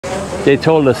They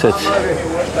told us it's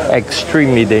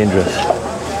extremely dangerous.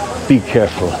 Be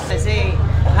careful. I say,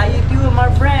 how you doing, my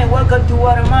friend? Welcome to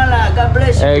Guatemala. God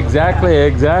bless you. Exactly,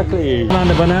 exactly. On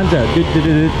the bonanza.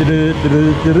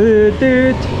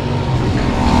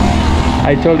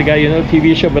 I told the guy, you know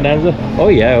TV show Bonanza? Oh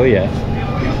yeah, oh yeah.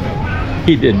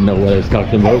 He didn't know what I was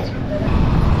talking about.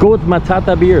 Goat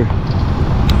Matata beer.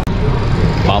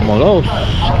 Vámonos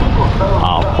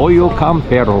a Pollo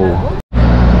Campero.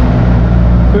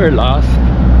 We're lost.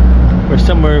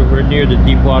 We're near the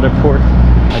Deepwater port.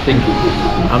 I think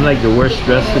I'm like the worst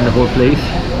dressed in the whole place.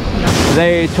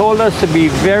 They told us to be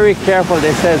very careful.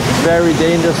 They said it's very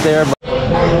dangerous there.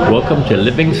 Welcome to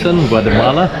Livingston,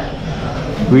 Guatemala.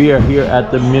 We are here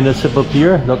at the municipal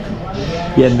pier. Look,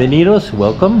 bienvenidos,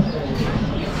 welcome.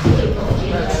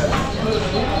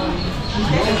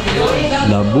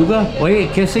 La buga. Oye,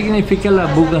 ¿qué significa la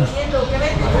buga?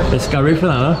 Es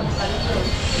Garifuna, ¿no?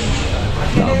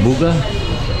 La buga,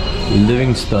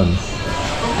 Livingston.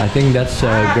 I think that's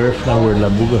Garifuna word, la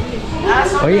buga.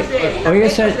 Oye,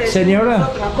 señora.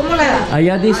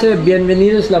 Allá dice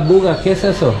bienvenidos la buga. ¿Qué es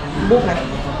eso? Buga.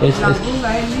 La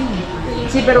buga es mismo.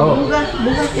 Sí, pero buga,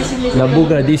 ¿qué significa? La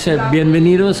buga dice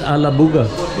bienvenidos a la buga.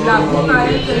 La buga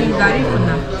es en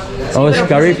Garifuna. Oh, es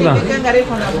Garifuna.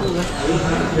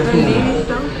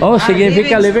 Oh,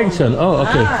 significa Livingston. Oh,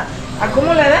 okay.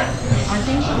 ¿Cómo le da?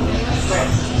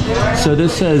 So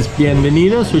this says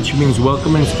bienvenidos, which means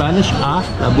welcome in Spanish, a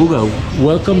La Buga.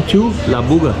 Welcome to La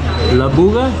Buga. La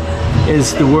Buga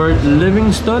is the word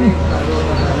Livingston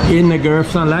in the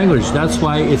Garifuna language. That's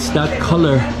why it's that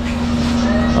color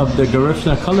of the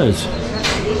Garifuna colors.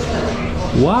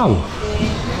 Wow.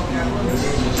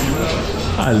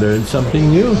 I learned something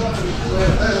new.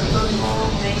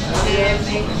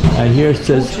 And here it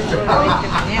says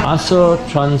Aso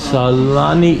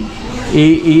Transalani.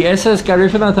 Y esa es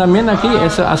Garifuna también aquí.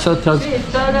 Eso Aso Trans.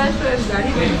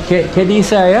 ¿Qué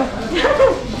dice allá?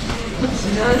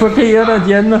 Porque yo no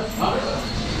entiendo.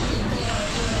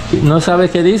 ¿No sabe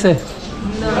qué dice?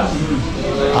 No.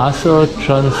 Aso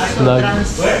Transalani.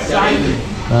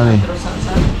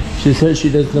 She says she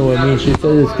doesn't know what it means. She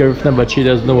says it's Garifuna, but she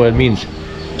doesn't know what it means.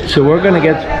 So we're gonna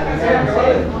get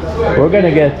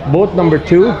boat number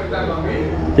 2.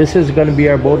 This is gonna be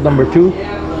our boat number 2.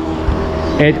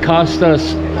 It cost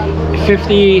us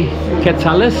 50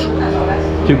 quetzales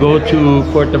to go to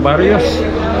Puerto Barrios.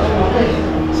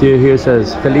 See here it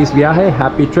says Feliz Viaje,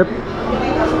 happy trip.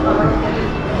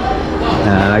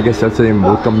 And I guess that's the name of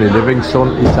the boat company.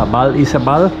 Livingston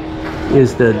Izabal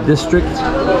is the district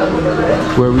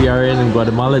where we are in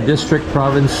Guatemala. District,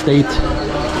 province, state.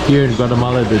 Here in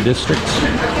Guatemala, the districts.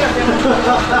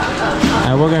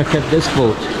 And we're gonna get this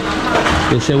boat.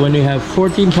 They say when you have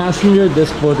 14 passengers,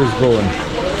 this boat is going.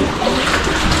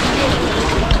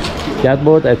 That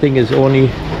boat, I think, is only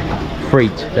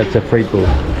freight. That's a freight boat.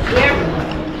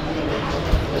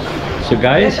 So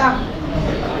guys,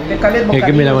 here,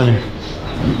 give me that one.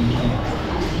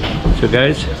 So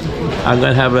guys, I'm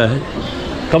gonna have a...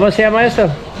 ¿Cómo se llama esto?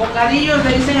 Bocadillos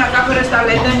le dicen acá, pero es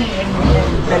tableta en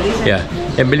Belice. Yeah,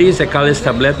 in Belize they call it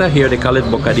tableta. Here they call it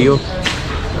bocadillo.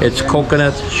 It's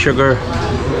coconut, sugar,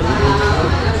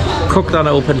 cooked on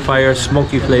an open fire,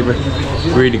 smoky flavor,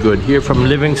 really good. Here from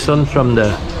Livingston, from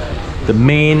the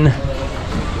main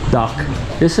dock.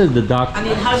 This is the dock. And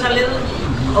it has a little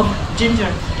of ginger.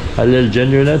 A little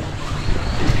ginger in it?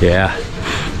 Yeah,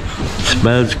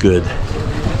 smells good.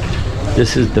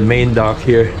 This is the main dock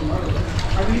here.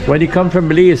 When you come from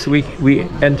Belize, we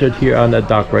entered here on that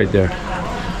dock right there.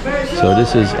 So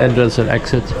this is entrance and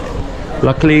exit.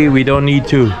 Luckily, we don't need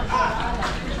to.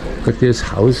 Look, there's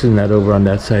houses and that over on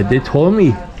that side. They told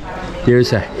me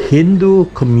there's a Hindu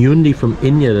community from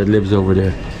India that lives over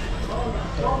there.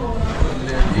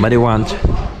 But they want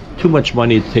too much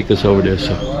money to take us over there,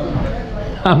 so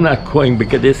I'm not going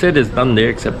because they said there's none there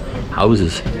except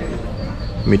houses.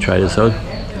 Let me try this out.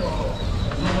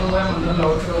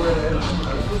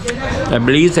 En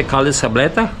Belize se call it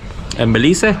tableta. En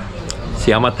Belize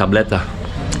se llama tableta.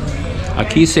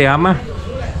 Aquí se llama,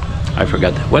 I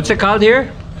forgot. What's it called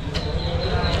here?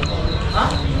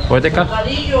 What they call?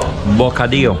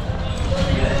 Bocadillo.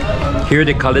 Here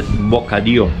they call it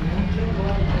bocadillo.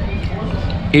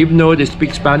 Even though they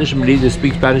speak Spanish, in Belize they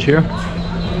speak Spanish here,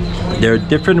 there are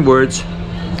different words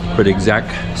for the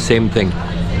exact same thing.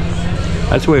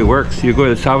 That's the way it works. You go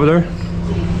to El Salvador,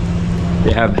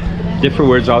 they have different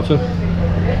words also.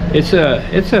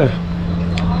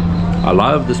 A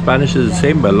lot of the Spanish is the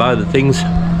same, but a lot of the things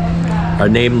are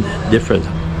named different.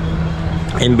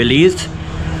 In Belize,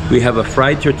 we have a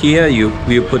fried tortilla. You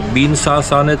put bean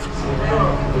sauce on it,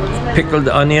 pickled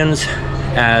onions,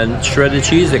 and shredded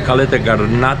cheese. They call it a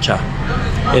garnacha.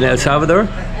 In El Salvador,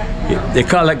 they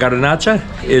call it garnacha.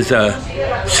 Is a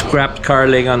scrapped car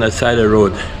laying on the side of the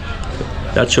road.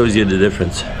 That shows you the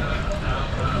difference.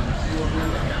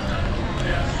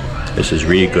 This is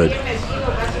really good.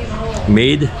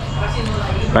 Made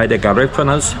by the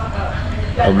Garifunas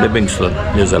of Livingston.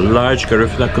 There's a large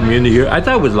Garifuna community here. I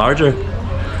thought it was larger,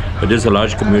 but there's a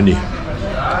large community.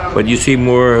 But you see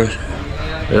more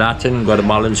Latin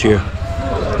Guatemalans here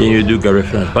than you do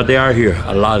Garifunas. But they are here,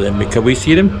 a lot of them. Can we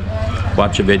see them?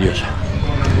 Watch the videos.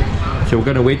 So we're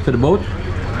gonna wait for the boat,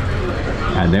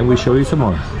 and then we show you some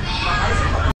more.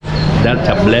 That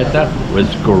tableta was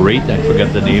great. I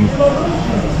forgot the name,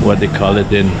 what they call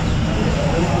it in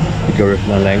the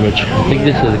Garifuna language. I think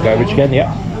this is a garbage can,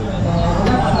 yeah.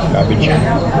 Garbage.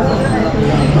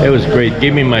 It was great.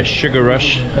 Gave me my sugar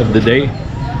rush of the day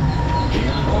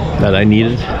that I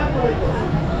needed.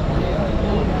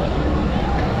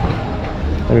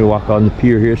 Let me walk on the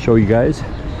pier here, show you guys.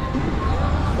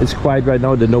 It's quiet right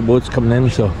now, there are no boats coming in,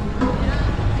 so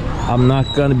I'm not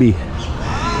gonna be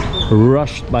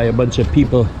rushed by a bunch of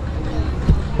people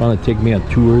want to take me on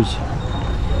tours.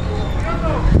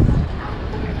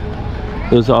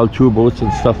 Those are all tour boats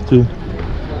and stuff too.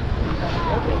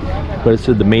 But this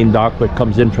is the main dock where it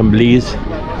comes in from Belize.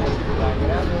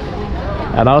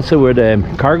 And also where the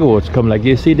cargo boats come. Like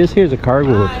you see, this here's a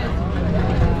cargo boat.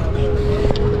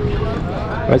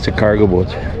 That's a cargo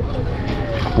boat.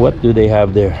 What do they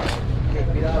have there?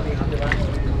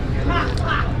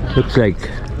 Looks like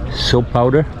soap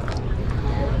powder.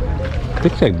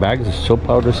 Looks like bags of soap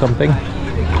powder or something.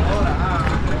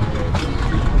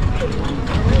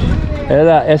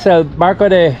 ¿Es el barco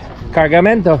de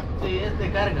cargamento? Sí, es de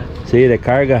carga. Sí, de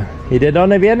carga. ¿Y de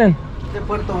dónde vienen? De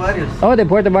Puerto Varios. Oh, de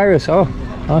Puerto Varios. Oh,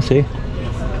 sí.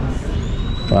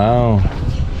 Wow.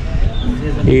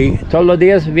 ¿Y todos los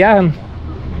días viajan?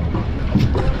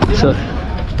 So,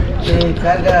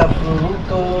 carga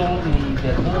producto y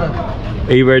verduras.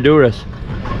 Y verduras.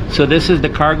 So this is the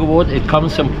cargo boat. It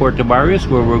comes from Puerto Barrios,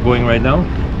 where we're going right now.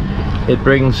 It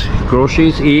brings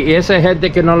groceries. Y esa gente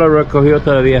que no lo recogió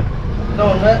todavía. No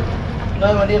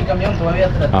ha venido el camión todavía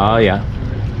atrás. Ah, yeah.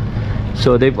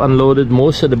 So they've unloaded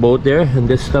most of the boat there, and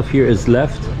this stuff here is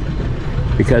left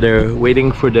because they're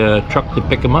waiting for the truck to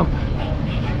pick them up.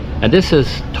 And this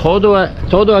is todo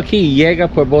aquí llega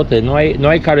por bote. No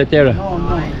hay carretera. No,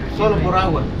 solo por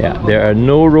agua. Yeah, there are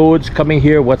no roads coming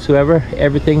here whatsoever.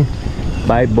 Everything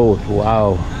by boat.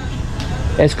 Wow.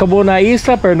 Es como una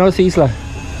isla, pero no es isla.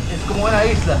 Es como una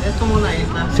isla. Es como una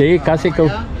isla. Sí, casi como.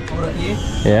 Por aquí.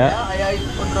 Yeah. Allá hay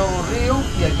otro río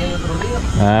y aquí hay otro río.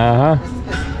 Uh-huh.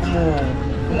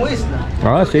 Es como isla.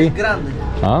 Oh, sí. Es grande.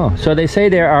 Oh, so they say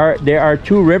there are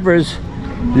two rivers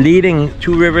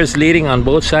leading on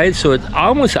both sides, so it's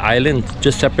almost an island,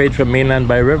 just separated from mainland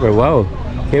by a river. Wow.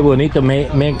 Qué bonito. Me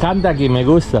encanta aquí, me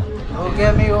gusta. Okay,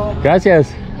 amigo.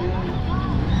 Gracias.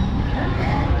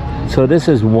 So this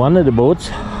is one of the boats,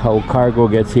 how cargo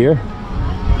gets here.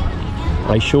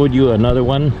 I showed you another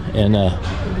one in a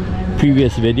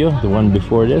previous video, the one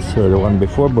before this, or the one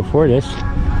before this.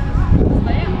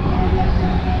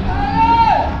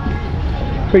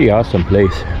 Pretty awesome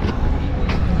place.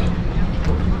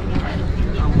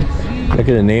 Look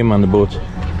at the name on the boat.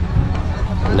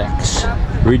 Lex.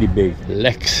 Really big.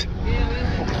 Lex.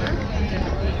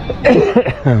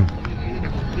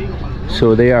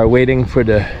 So they are waiting for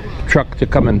the truck to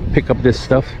come and pick up this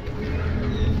stuff,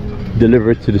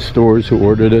 deliver it to the stores who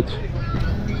ordered it.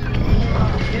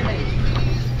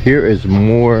 Here is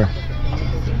more.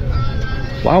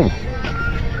 Wow,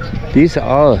 these are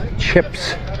all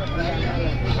chips.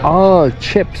 All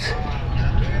chips.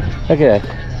 Look at that.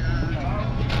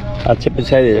 I'll chip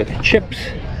inside it. Chips,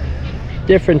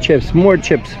 different chips, more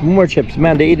chips, more chips.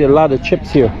 Man, they eat a lot of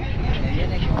chips here.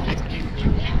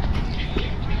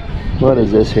 What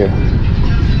is this here?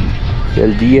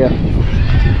 El Dia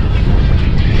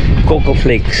Cocoa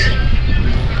Flakes.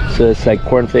 So it's like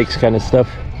corn flakes kind of stuff.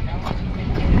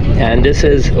 And this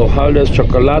is Hojaldra's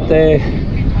Chocolate.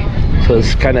 So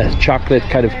it's kind of chocolate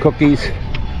kind of cookies.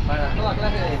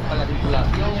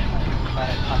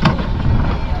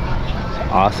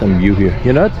 Awesome view here.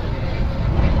 You know what?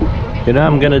 You know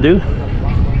what I'm gonna do?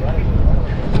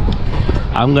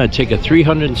 I'm gonna take a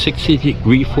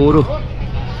 360-degree photo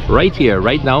right here,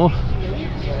 right now.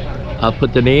 I'll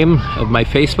put the name of my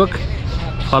Facebook.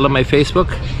 Follow my Facebook.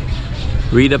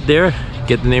 Read up there.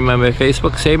 Get the name of my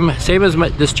Facebook. Same as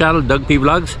this channel, DougP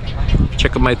Vlogs.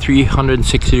 Check out my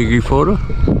 360-degree photo.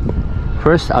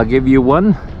 First, I'll give you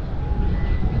one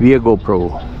via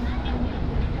GoPro.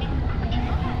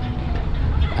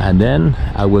 and then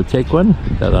I will take one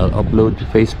that I'll upload to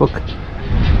Facebook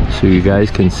so you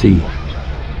guys can see.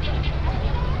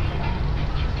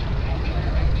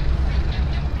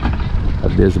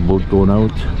 There's a boat going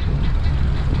out.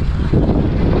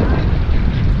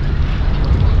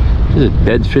 There's a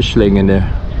dead fish laying in there,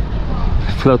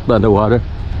 floating on the water.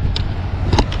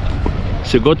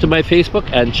 So go to my Facebook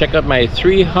and check out my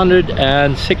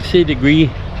 360-degree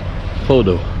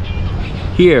photo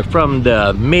here from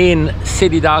the main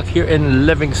city dock here in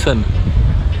Livingston,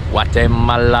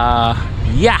 Guatemala.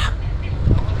 Yeah.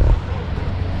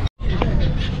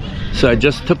 So I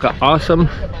just took an awesome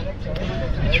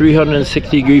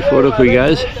 360-degree photo for you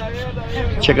guys.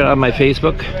 Check it out on my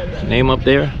Facebook, name up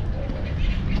there.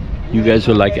 You guys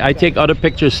will like it. I take other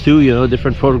pictures too, you know,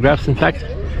 different photographs. In fact,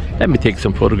 let me take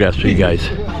some photographs for you guys.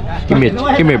 Give me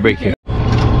a break here.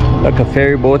 Look, a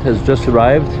ferry boat has just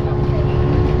arrived.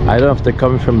 I don't know if they're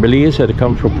coming from Belize or they're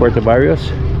coming from Puerto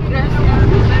Barrios.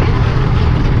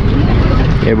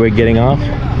 Yeah, we're getting off.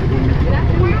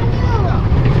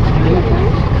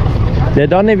 ¿De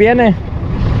dónde viene?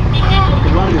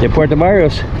 De Puerto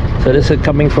Barrios. So this is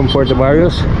coming from Puerto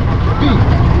Barrios.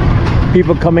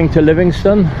 People coming to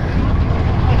Livingston.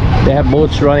 They have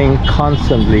boats running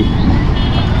constantly.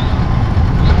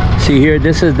 See here,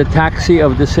 this is the taxi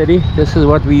of the city. This is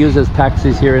what we use as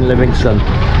taxis here in Livingston.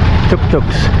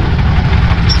 Tuk-tuks.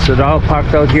 So they're all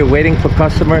parked out here waiting for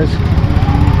customers.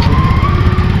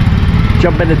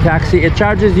 Jump in the taxi. It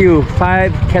charges you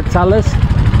 5 quetzales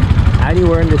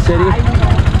anywhere in the city.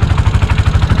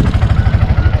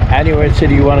 Anywhere in the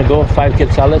city you want to go, 5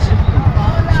 quetzales.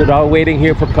 So they're all waiting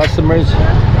here for customers.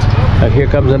 Here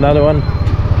comes another one.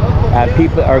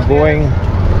 People are going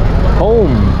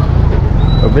home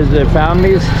or visit their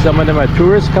families. Some of them are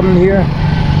tourists coming here.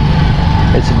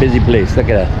 It's a busy place. Look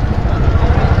at that.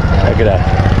 Look at that.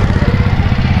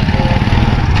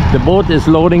 The boat is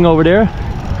loading over there.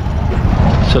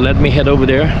 So let me head over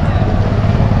there,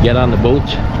 get on the boat.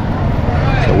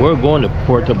 So we're going to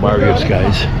Puerto Barrios,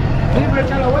 guys.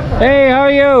 Hey, how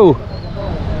are you?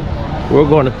 We're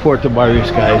going to Puerto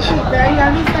Barrios, guys.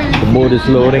 The boat is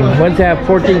loading. Once they have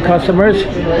 14 customers,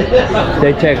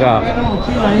 they take off.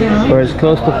 Or as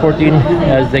close to 14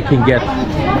 as they can get.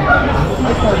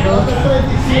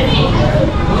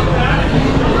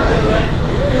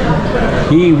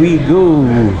 Here we go.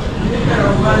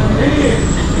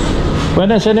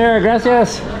 Bueno, señora,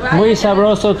 gracias. Muy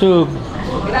sabroso tu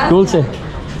dulce.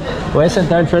 Voy a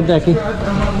sentar enfrente aquí.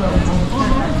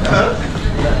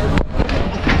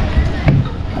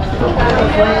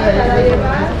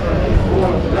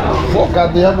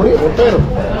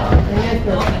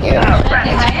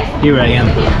 Here I am.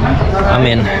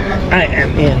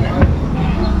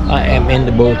 I am in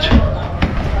the boat.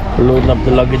 We're loading up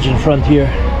the luggage in front here.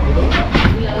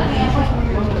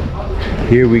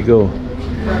 Here we go.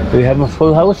 Do we have a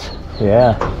full house?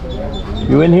 Yeah.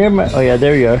 You in here? Oh yeah,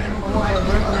 there you are.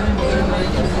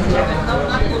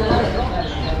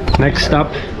 Next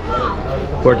stop,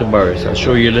 Puerto Barrios. I'll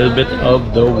show you a little bit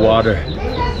of the water,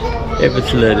 if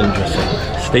it's a little interesting.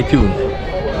 Stay tuned.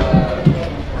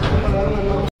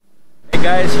 Hey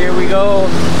guys, here we go.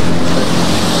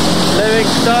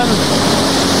 Livingston,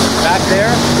 back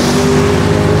there.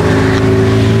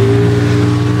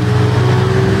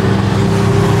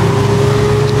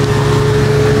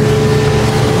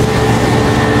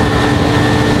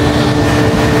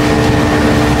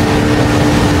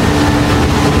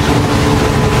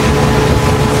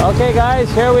 Okay guys,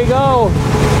 here we go.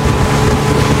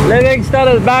 Livingston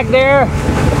is back there.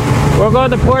 We're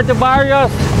going to Puerto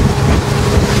Barrios.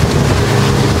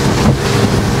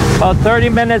 About 30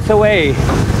 minutes away.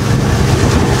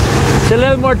 It's a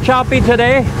little more choppy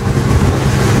today.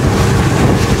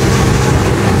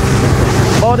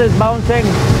 Boat is bouncing.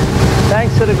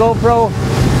 Thanks to the GoPro.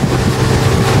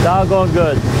 It's all going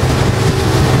good.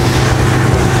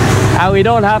 And we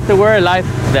don't have to wear a life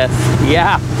vest.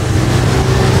 Yeah.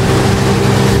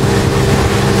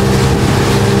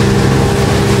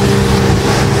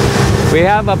 We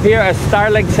have up here a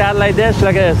Starlink satellite dish.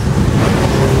 Look at this.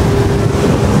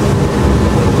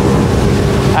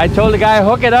 I told the guy,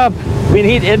 hook it up. We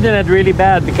need internet really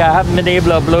bad because I haven't been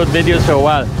able to upload videos for a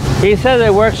while. He says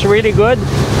it works really good,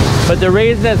 but the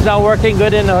reason it's not working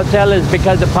good in the hotel is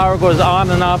because the power goes on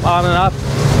and off,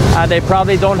 and they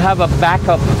probably don't have a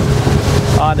backup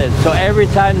on it. So every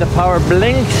time the power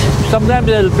blinks, sometimes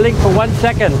it'll blink for 1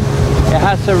 second. It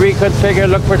has to reconfigure,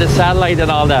 look for the satellite and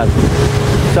all that.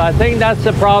 So I think that's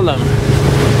the problem.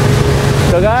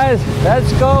 So guys,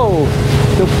 let's go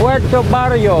to Puerto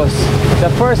Barrios. The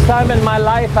first time in my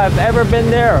life I've ever been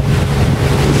there.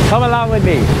 Come along with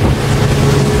me.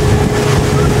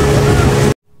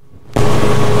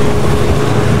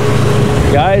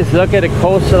 Guys, look at the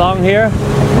coast along here.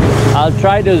 I'll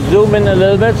try to zoom in a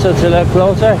little bit so it's a little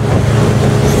closer.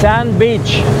 Sand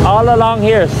beach, all along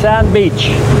here, sand beach.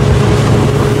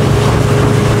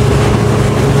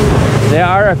 There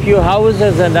are a few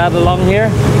houses and that along here.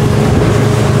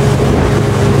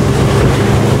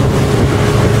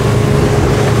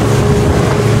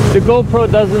 The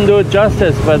GoPro doesn't do it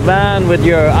justice, but man, with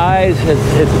your eyes,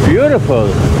 it's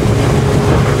beautiful.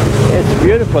 It's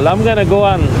beautiful. I'm gonna go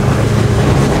on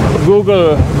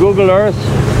Google Earth.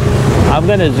 I'm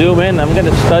gonna zoom in. I'm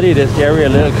gonna study this area a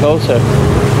little closer.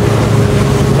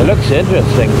 It looks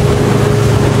interesting.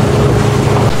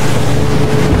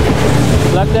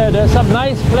 Look there, there's some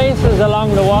nice places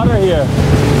along the water here.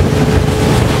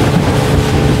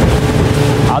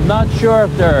 I'm not sure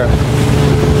if they're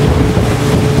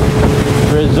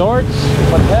resorts,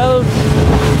 hotels,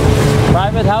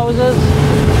 private houses.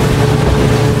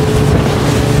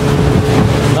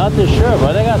 Not too sure,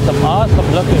 but they got some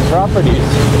awesome looking properties.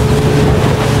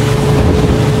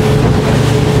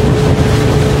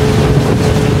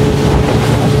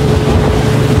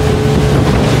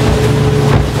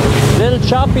 Little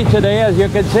choppy today, as you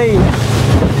can see.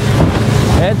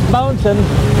 It's bouncing.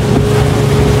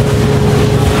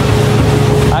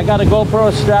 I got a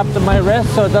GoPro strapped to my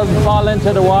wrist so it doesn't fall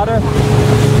into the water.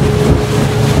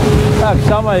 Look,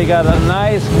 somebody got a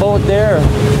nice boat there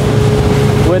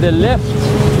with a lift.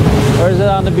 Or is it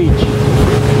on the beach?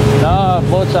 No,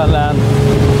 boat's on land.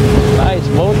 Nice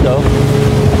boat though.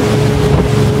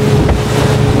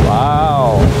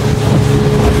 Wow.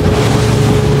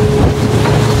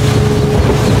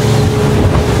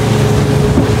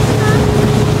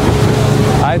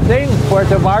 I think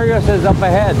Puerto Barrios is up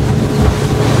ahead.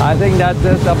 I think that's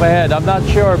just up ahead. I'm not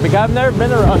sure because I've never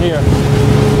been around here.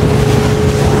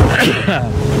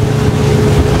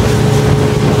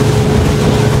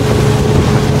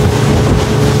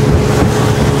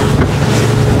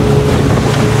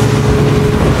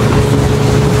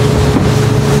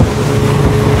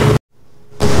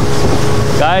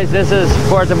 Guys, this is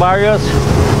Puerto Barrios.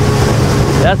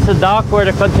 That's the dock where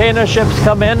the container ships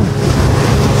come in.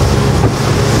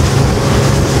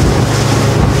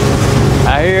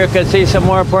 Here you can see some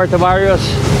more Puerto Barrios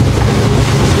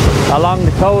along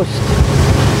the coast.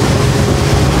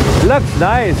 It looks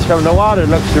nice from the water, it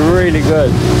looks really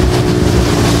good.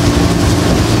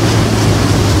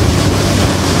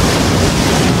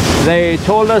 They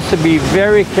told us to be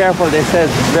very careful. They said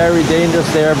it's very dangerous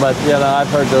there, but you know, I've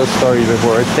heard those stories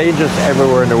before. It's dangerous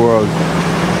everywhere in the world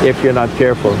if you're not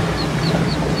careful.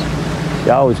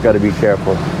 You always got to be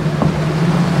careful.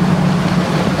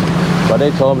 But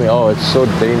they told me, oh, it's so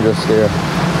dangerous there.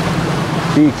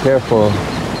 Be careful.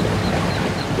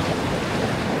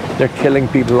 They're killing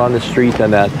people on the street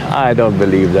and that. I don't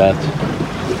believe that.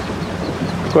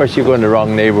 Of course, you go in the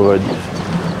wrong neighborhood.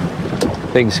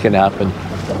 Things can happen.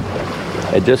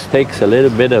 It just takes a little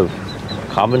bit of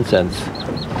common sense.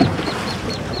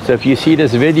 So if you see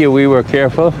this video, we were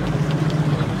careful.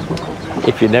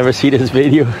 If you never see this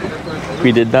video,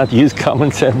 we did not use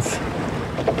common sense.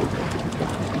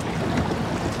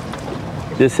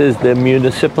 This is the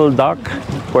municipal dock,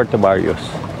 Puerto Barrios.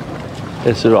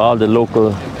 This is where all the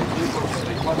local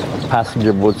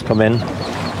passenger boats come in.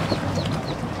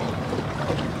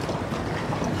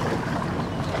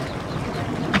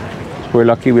 We're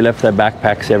lucky we left our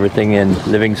backpacks, everything in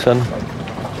Livingston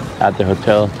at the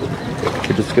hotel.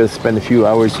 We're just gonna spend a few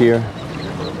hours here.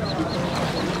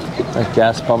 There's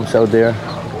gas pumps out there.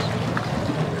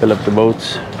 Fill up the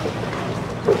boats.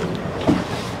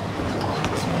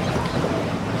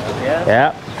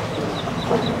 Yeah.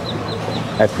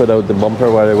 I put out the bumper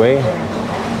right away.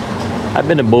 I've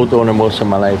been a boat owner most of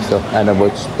my life, so I know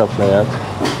about stuff like that.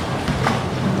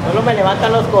 Solo me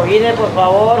levantan los cojines, por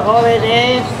favor,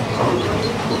 jóvenes.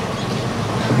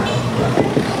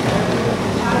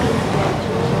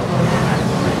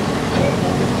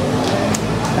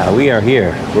 Now we are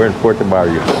here. We're in Puerto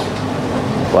Barrios,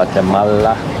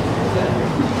 Guatemala.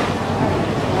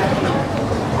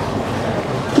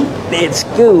 Let's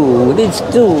go, let's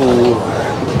go.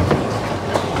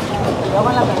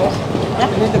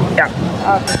 Yeah.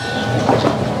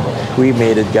 We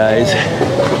made it, guys.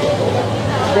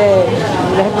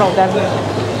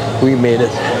 We made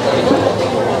it.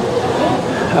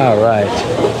 All right.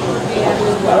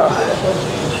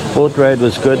 Boat ride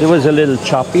was good. It was a little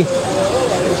choppy.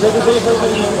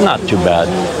 Not too bad.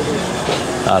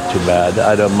 Not too bad.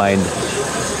 I don't mind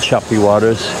choppy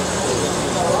waters.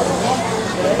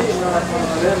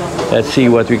 Let's see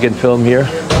what we can film here.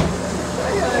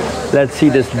 Let's see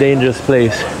this dangerous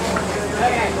place.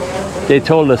 They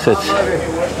told us it's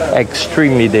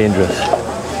extremely dangerous.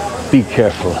 Be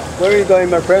careful. Where are you going,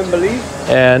 my friend? Belize?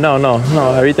 No.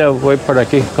 Ahorita voy por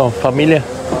aquí con familia.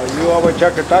 You over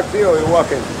check a taxi or you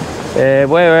walking?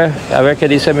 Voy a ver qué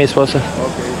dice mi esposa.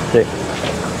 Okay. Sí.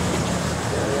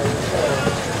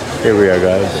 Here we are,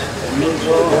 guys.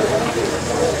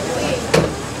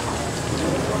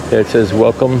 It says,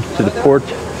 welcome to the Port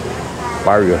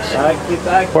Barrios.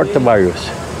 Puerto Barrios.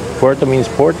 Puerto means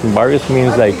port and Barrios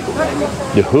means like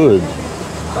the hood.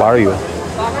 Barrio.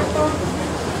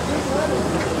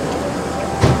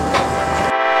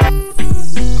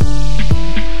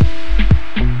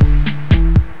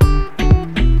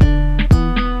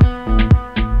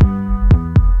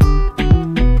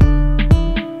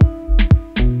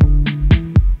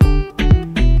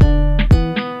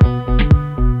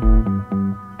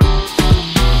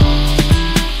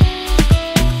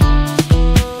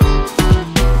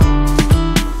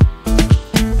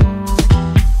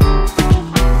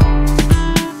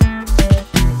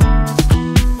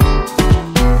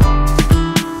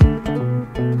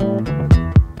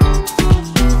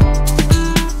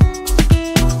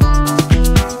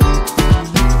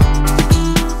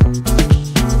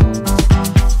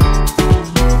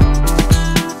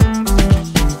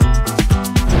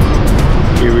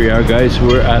 Guys,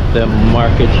 we're at the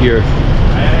market here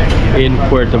in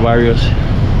Puerto Barrios.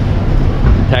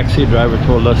 Taxi driver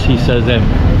told us, he says that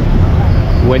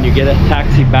when you get a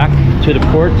taxi back to the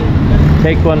port,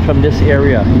 take one from this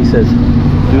area. He says,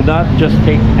 do not just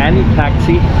take any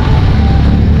taxi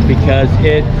because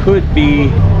it could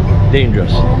be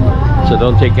dangerous. So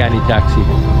don't take any taxi.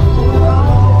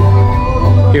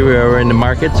 Here we are in the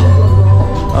market.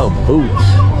 Oh,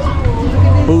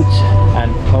 boots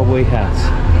and cowboy hats.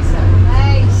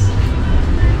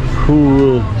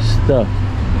 Cool stuff.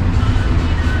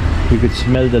 You could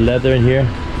smell the leather in here.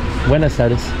 Buenas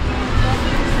tardes.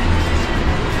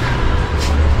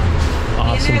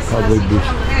 Awesome cowboy boots.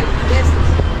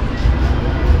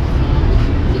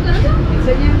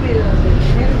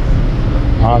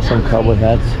 Awesome cowboy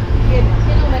hats.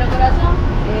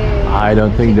 I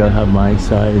don't think they'll have my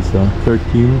size though.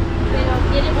 13.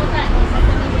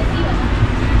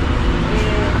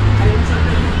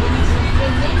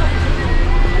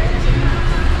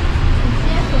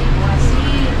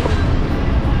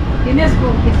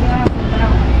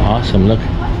 Awesome, look.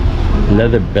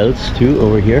 Leather belts too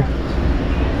over here.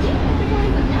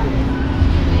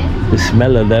 The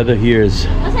smell of leather here is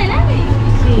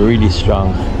really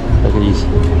strong. Look at these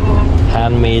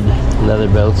handmade leather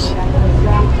belts.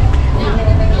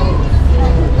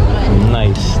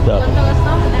 Nice stuff.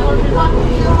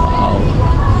 Wow.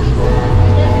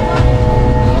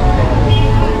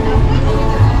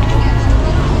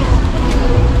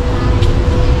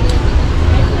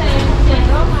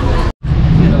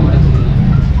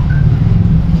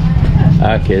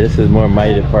 Okay, this is more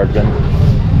my department.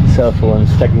 Cell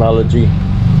phones, technology.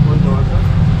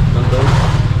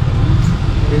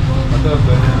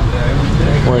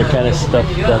 More the kind of stuff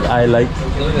that I like.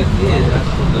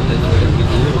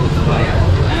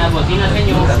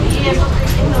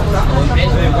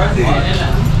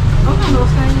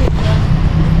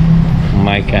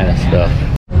 My kind of stuff.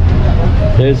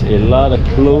 There's a lot of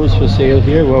clothes for sale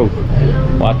here. Whoa,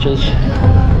 watches.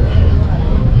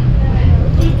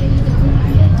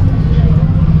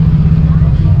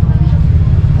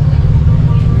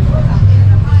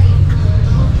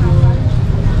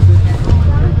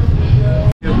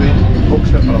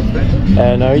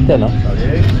 No, ahorita no.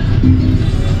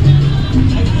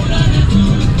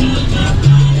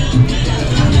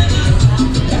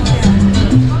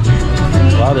 A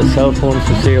lot of cell phones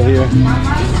for sale here. A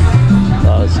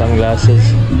lot of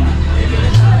sunglasses. A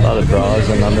lot of bras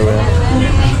and underwear.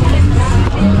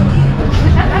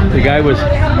 The guy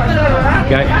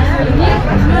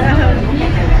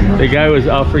was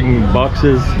offering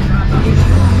boxes.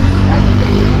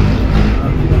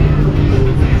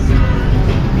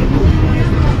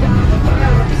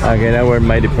 Okay, now we're in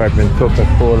my department.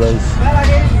 Coca-Colas,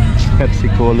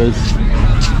 Pepsi-Colas.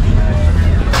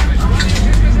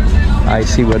 I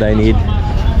see what I need.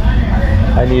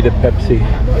 I need a Pepsi.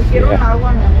 Yeah.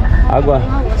 Agua?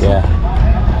 Yeah.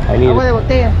 I need agua de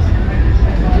botella.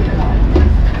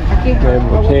 Aquí.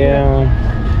 Botella.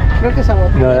 Creo que es agua.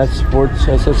 No, that's sports.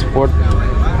 That's a sport.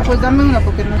 Pues dame una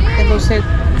porque no tengo sed.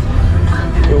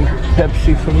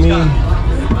 Pepsi for me.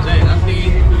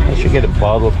 I should get a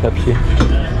bottle of Pepsi.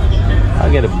 I'll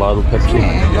get a bottle of Pepsi.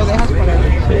 Lo dejas por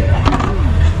ahí. Sí.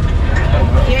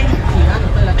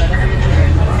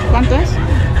 ¿Cuánto es?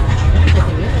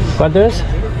 ¿Cuánto es?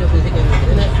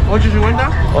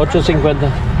 8.50. 8.50.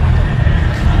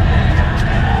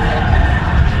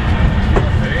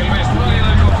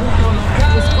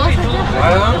 Viscosa.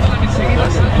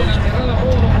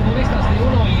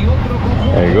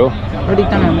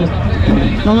 Ahorita no.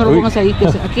 No lo pongas ahí, que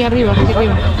aquí arriba, aquí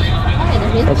arriba.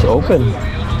 That's open.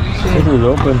 This is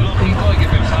open.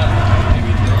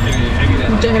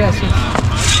 Muchas gracias.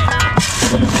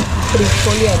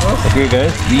 Frijol y arroz. Okay,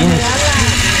 guys, beans.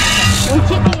 Un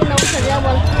chicken y una bolsa de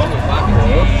agua.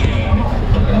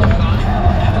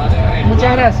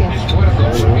 Muchas gracias.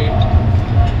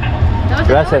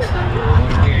 Gracias.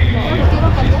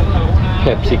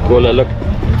 Pepsi Cola. Look,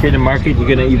 here in the market, you're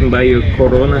gonna even buy your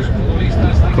Corona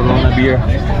beer.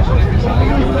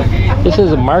 This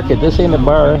is a market. This ain't a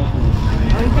bar.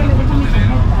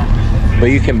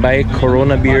 But you can buy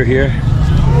Corona beer here.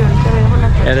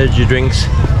 Energy drinks.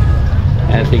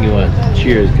 Anything you want.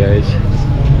 Cheers, guys.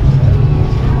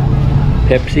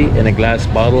 Pepsi in a glass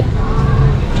bottle.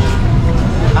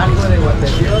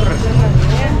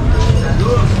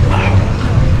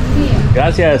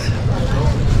 Gracias.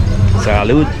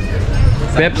 Salud.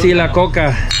 Pepsi y la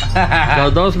Coca.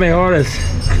 Los dos mejores.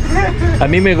 A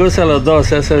mí me gustan los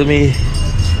dos. Esa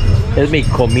es mi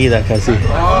comida casi.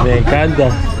 Me encanta.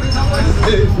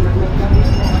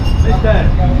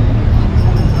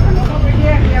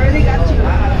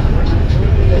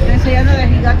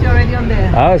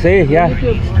 Ah, sí, ya.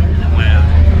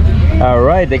 All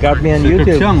right, they got me on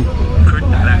YouTube.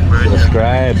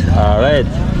 Subscribe. All right.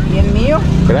 ¿Y el mío?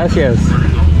 Gracias.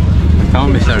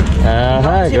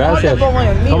 Ajá, gracias.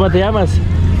 ¿Cómo te llamas?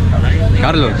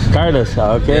 Carlos. Carlos,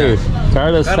 okay.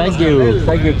 Carlos, thank you.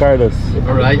 Thank you, Carlos.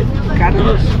 All right.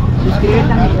 Carlos,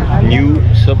 suscríbete a mi canal. New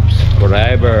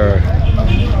subscriber.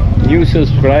 New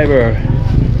subscriber.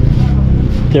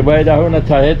 Te voy a dar una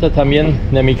tarjeta también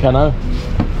de mi canal.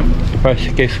 Para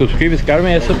que suscribes,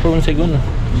 Carmen, eso por un segundo.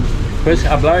 Puedes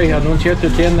hablar y anunciar tu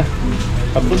tienda.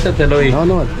 Apúntatelo ahí.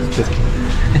 No.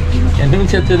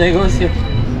 Anuncia tu negocio.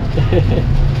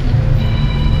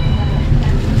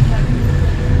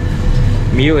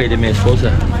 Mío y de mi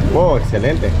esposa. Oh,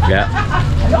 excelente. Yeah.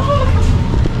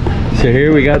 So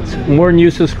here we got more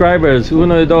new subscribers.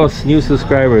 Uno de dos new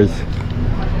subscribers.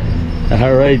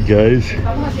 Alright, guys.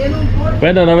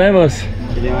 Bueno, nos vemos.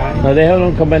 Nos dejan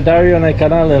un comentario en el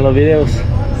canal, en los videos.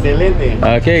 Excelente.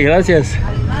 Ok, gracias.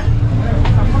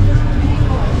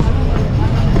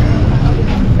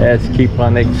 Let's keep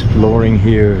on exploring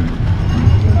here.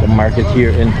 The market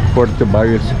here in Puerto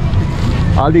Barrios.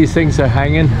 All these things are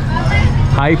hanging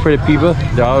high for the people.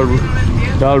 They're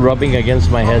all rubbing against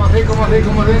my head.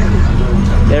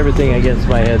 Everything against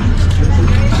my head.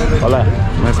 Hola.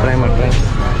 Muestra.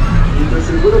 Mientras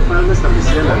el Seguro Panda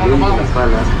establecía la ley de las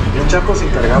balas, el Chapo se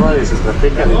encargaba de su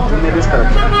estrategia de túneles para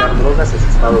traficar drogas hacia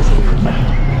Estados Unidos.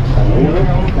 Para uno,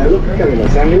 la lógica de la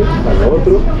sangre, para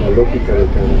otro, la lógica del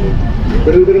cargamento.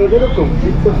 Pero el verdadero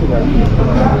conflicto todavía.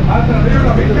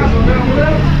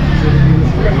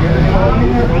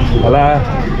 Hola.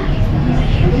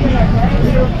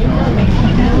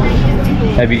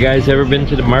 Have you guys ever been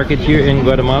to the market here in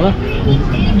Guatemala?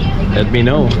 Let me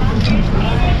know.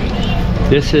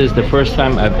 This is the first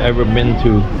time I've ever been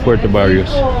to Puerto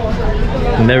Barrios.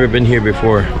 I've never been here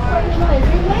before.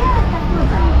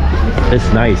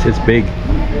 It's nice, it's big.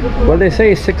 Well, they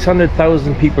say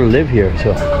 600,000 people live here,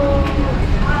 so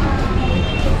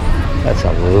that's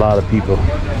a lot of people.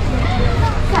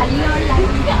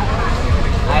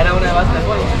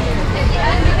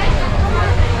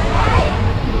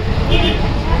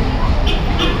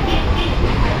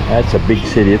 That's a big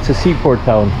city. It's a seaport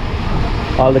town.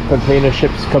 All the container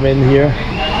ships come in here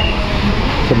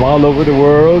from all over the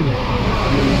world. And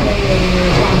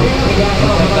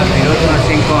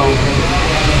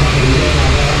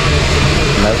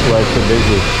that's why it's so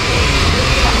busy.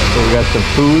 So we got some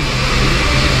food.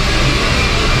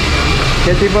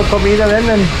 ¿Qué tipo de comida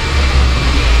venden?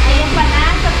 Hay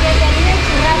empanadas, tortillas de harina y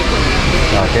churrasco.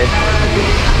 Okay.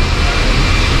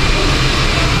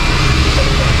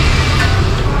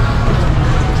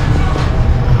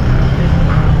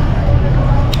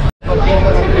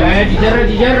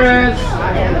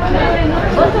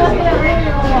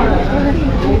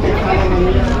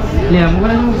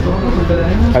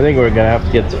 I think we're gonna have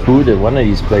to get food at one of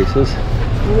these places.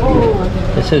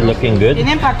 This is looking good.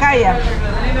 ¿Tienen pacaya?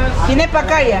 ¿Tiene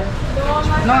pacaya?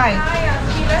 No hay.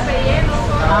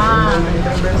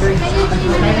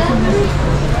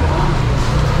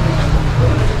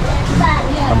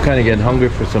 I'm kind of getting hungry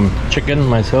for some chicken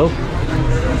myself.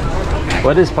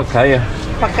 What is pacaya?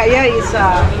 Pacaya is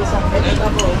a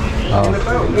vegetable. Oh.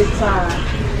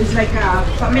 It's like a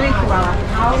family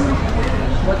house,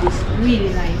 but it's really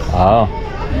nice. Oh.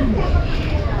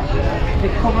 They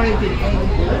cover it in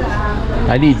egg.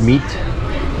 I need meat.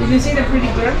 Did you see the pretty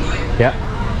girl? Yeah.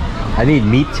 I need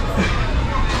meat.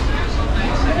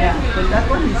 Yeah, but that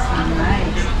one is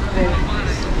nice.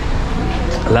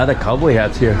 A lot of cowboy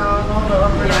hats here.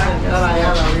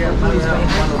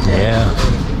 Yeah.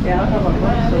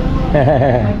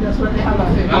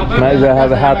 Might as well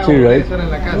have a hat too, right?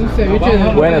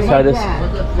 Buenas tardes.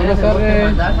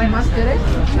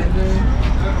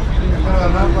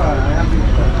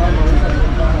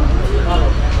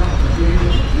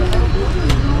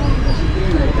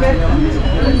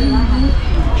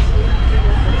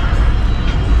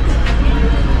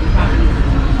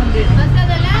 Más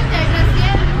adelante, recién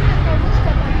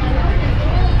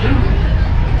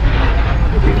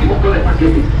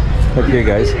Okay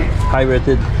guys,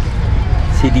 high-rated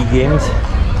CD games.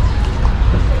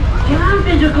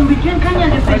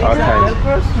 All kinds.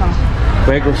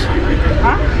 Juegos.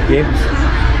 Games.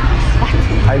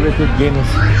 High-rated games.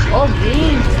 Oh,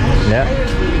 games. Yeah.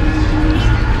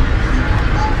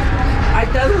 I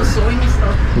thought it was sewing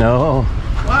stuff. No.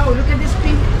 Wow, look at this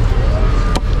pink.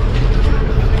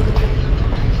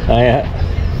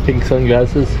 Pink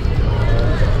sunglasses.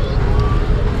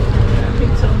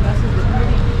 Pink sunglasses.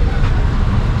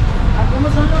 ¿Cómo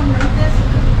son los lentes?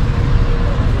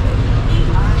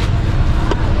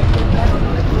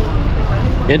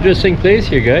 Interesting place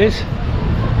here, guys.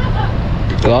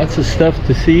 Lots of stuff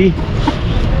to see.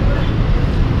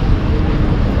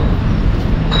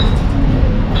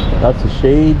 Lots of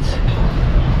shades.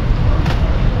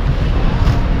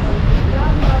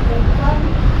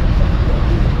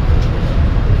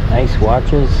 Nice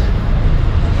watches.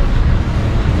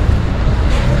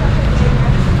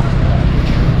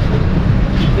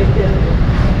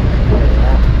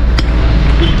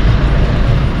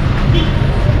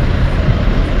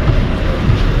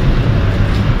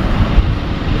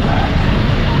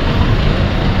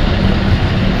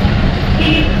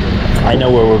 I know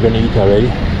where we're going to eat already.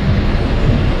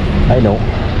 I know.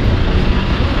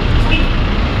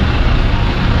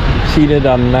 Seen it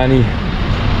on many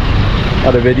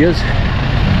other videos.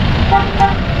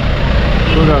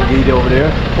 Look at Guido over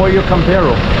there. Pollo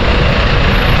Campero.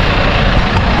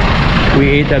 We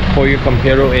ate at Pollo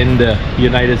Campero in the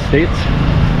United States.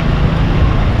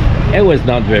 It was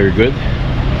not very good.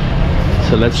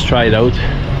 So let's try it out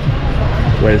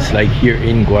what it's like here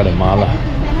in Guatemala.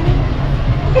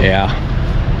 Yeah.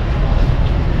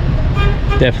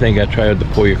 Definitely gotta try out the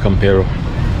Pollo Campero.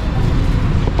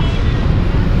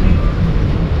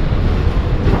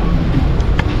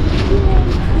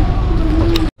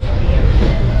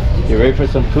 You ready for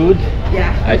some food?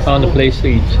 Yeah. I found a place to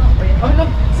eat. Oh, look.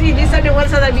 See, these are the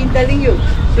ones that I've been telling you.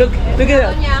 Look at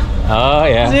that. Oh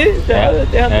yeah. See? They have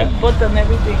Yeah. the button and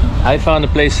everything. I found a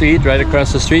place to eat right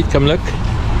across the street. Come look.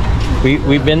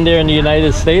 We've been there in the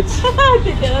United States.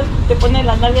 Te ponen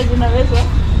las nalgas de una vez, ¿no?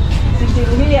 Sin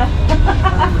cirugía.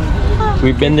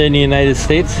 We've been there in the United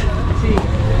States. Sí.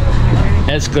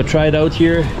 Let's go try it out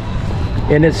here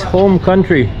in its home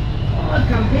country.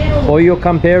 Pollo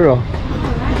Campero.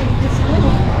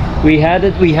 We had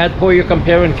Pollo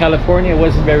Campero in California. It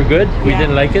wasn't very good. We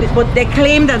didn't like it. But they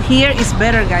claim that here is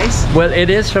better, guys. Well, it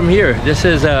is from here. This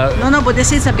is No, but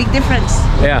this is a big difference.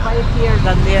 Yeah. Buy it here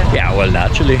than there. Yeah, well,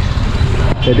 naturally.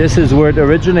 So this is where it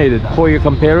originated. Pollo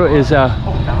Campero is a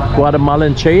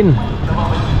Guatemalan chain.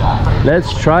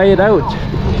 Let's try it out.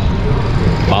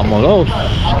 Vámonos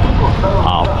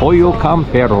a Pollo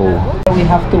Campero. We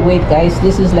have to wait, guys.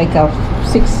 This is like a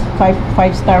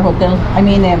five-star hotel. I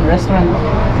mean, restaurant.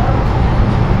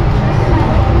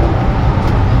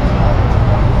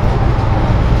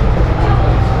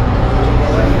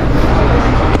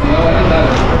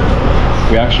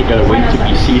 We actually gotta wait to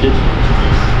be seated.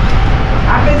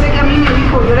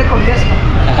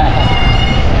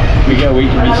 We gotta wait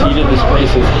to be seated. This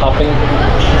place is hopping.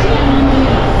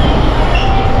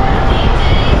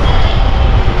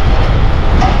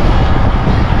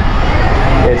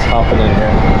 It's hopping in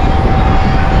here.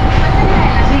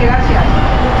 Sí, gracias.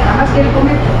 Nada más quiere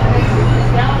comer.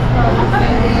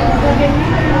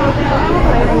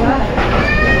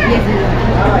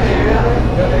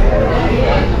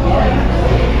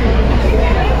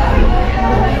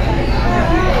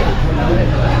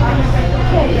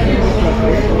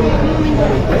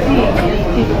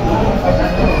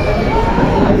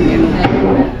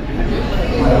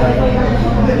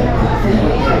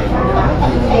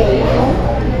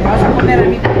 Vamos a poner el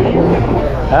micrófono.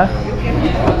 Huh?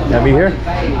 Let me hear.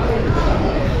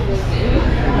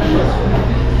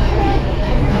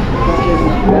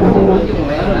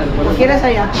 ¿Quieres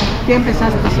allá? ¿Qué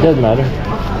empezaste? Doesn't matter.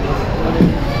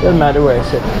 Doesn't matter where I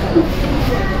sit.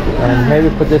 And maybe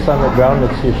put this on the ground.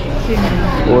 Let's see.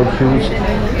 Or choose.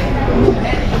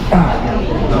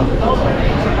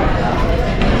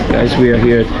 Guys, we are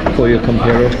here at Pollo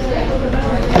Campero.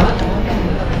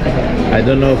 I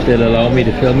don't know if they'll allow me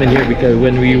to film in here because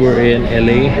when we were in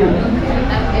LA,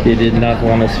 they did not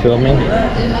want us filming.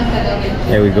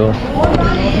 There we go.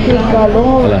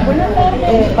 Hola.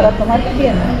 Para tomar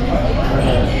bien.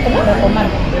 Para tomar.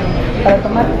 Para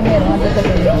tomar primero antes de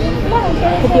beber.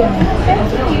 ¿Qué tiene?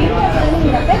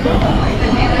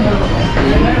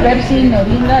 Pepsi,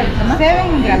 Mirinda y qué más. 7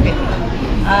 grande.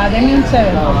 Deme un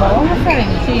 7, por favor. 7,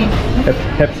 sí.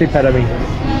 Pepsi para mí.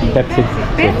 Pepsi.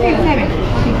 Pepsi 7.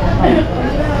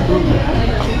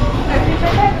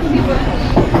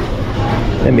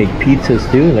 They make pizzas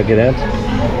too, look at that.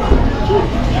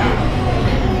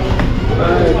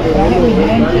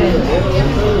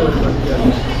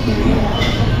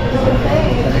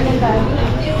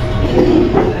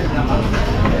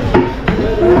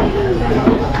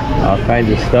 All kinds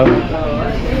of stuff.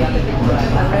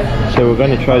 So we're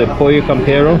going to try the pollo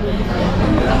campero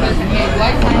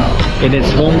in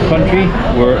its home country,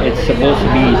 where it's supposed to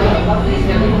be.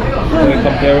 Pollo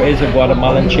campero is a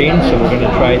Guatemalan chain, so we're going to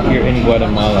try it here in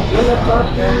Guatemala. I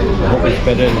hope it's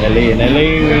better in LA. In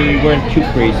LA we weren't too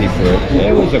crazy for it.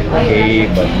 It was okay,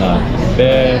 but not the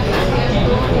best.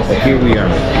 But here we are.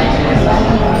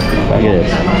 Look at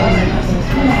this.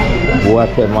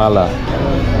 Guatemala.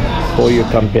 Pollo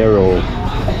campero.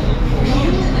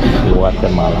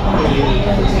 Guatemala.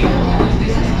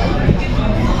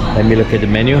 Let me look at the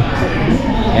menu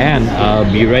and I'll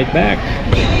be right back.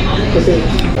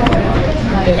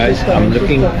 Guys, I'm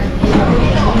looking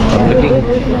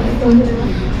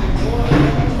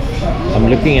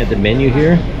at the menu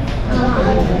here,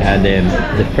 and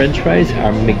the French fries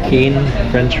are McCain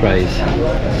French fries.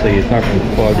 So you're talking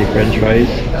quality French fries.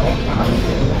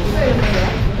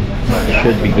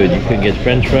 Should be good. You could get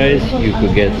French fries, you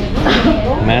could get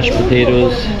mashed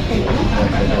potatoes,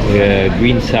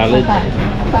 green salad,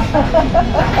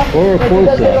 or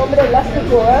coleslaw.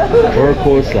 Or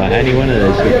coleslaw. Any one of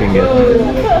those you can get.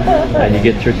 And you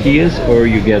get tortillas, or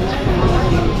you get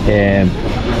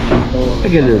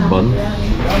like a little bun.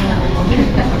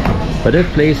 But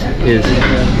that place is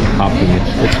hopping.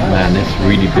 It's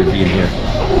really busy in here.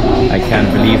 I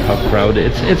can't believe how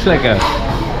crowded. It's like a.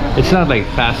 It's not like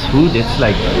fast food, it's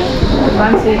like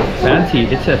fancy.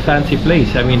 It's a fancy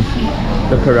place. I mean,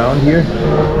 look around here.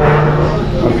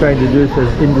 I'm trying to do this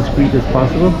as indiscreet as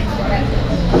possible.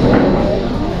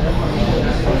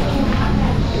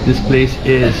 This place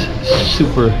is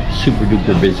super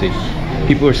duper busy.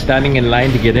 People are standing in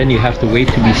line to get in. You have to wait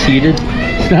to be seated.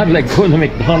 It's not like going to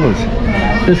McDonald's.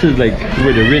 This is like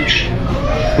where the rich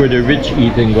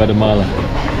eat in Guatemala.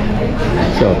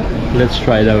 So let's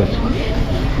try it out.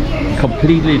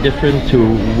 Completely different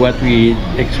to what we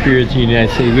experienced in the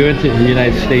United States. We went to the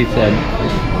United States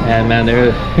and man,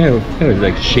 there was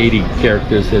like shady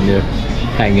characters in there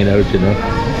hanging out, you know.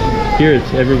 Here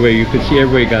it's everywhere. You could see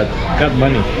everybody got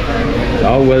money. They're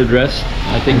all well dressed.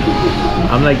 I think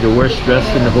I'm like the worst dressed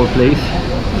in the whole place.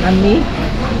 And me?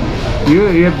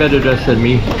 You're better dressed than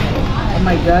me. Oh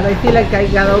my God, I feel like I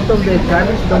got out of the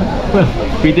garbage dump. Well,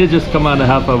 we did just come on a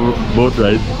half hour boat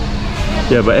ride.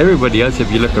 Yeah, but everybody else, if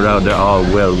you look around, they're all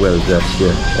well dressed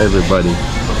here. Everybody.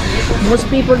 Most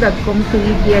people that come to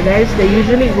eat here, guys, they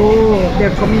usually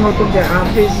they're coming out of their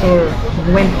office or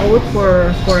went out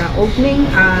for an opening,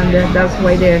 and that's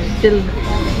why they're still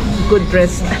good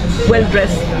dressed, well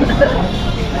dressed.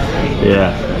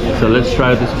 Yeah, so let's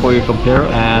try this pollo campero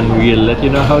and we'll let you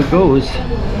know how it goes.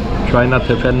 Try not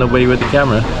to offend nobody with the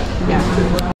camera.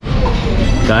 Yeah.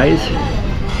 Guys,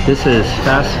 this is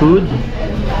fast food.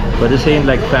 But this ain't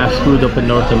like fast food up in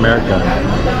North America.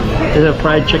 This is a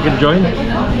fried chicken joint.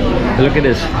 Look at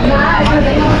this.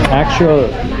 Actual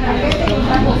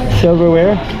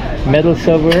silverware, metal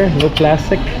silverware, no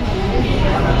plastic.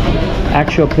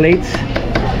 Actual plates,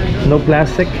 no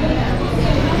plastic.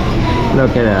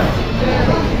 Look at that.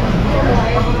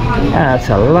 That's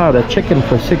a lot of chicken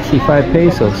for 65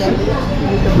 pesos.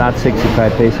 Not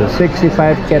 65 pesos,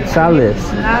 65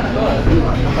 quetzales.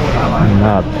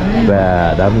 Not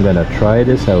bad. I'm gonna try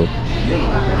this out.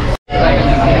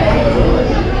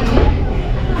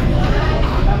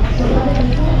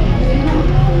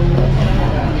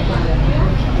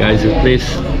 Guys, this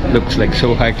place looks like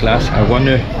so high class. I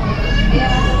wonder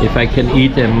if I can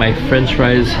eat my French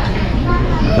fries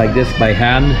like this by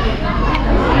hand,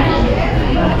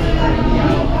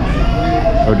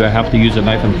 or do I have to use a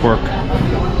knife and fork?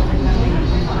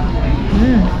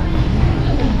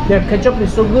 Their ketchup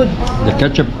is so good. The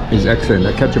ketchup is excellent.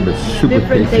 The ketchup is super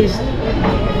Different tasty. taste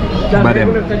than But,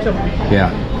 regular ketchup.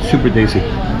 Yeah, super tasty.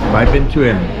 I've been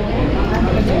to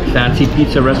fancy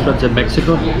pizza restaurants in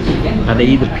Mexico, and they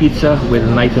eat the pizza with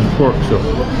a knife and fork. So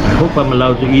I hope I'm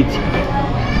allowed to eat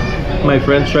my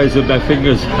french fries with my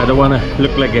fingers. I don't want to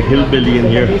look like a hillbilly in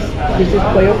here. This is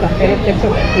pollo campero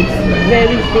ketchup. It's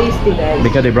very tasty, guys.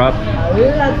 Because they brought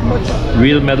Much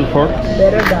real metal fork,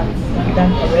 better than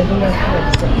a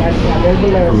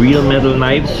regular. real metal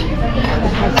knives,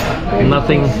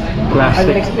 nothing I will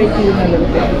plastic. explain to you in a little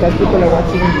bit because people are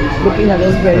watching, looking at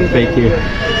us very Fake here.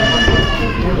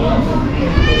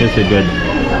 This is good.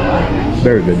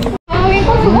 Very good.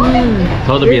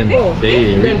 Todo bien.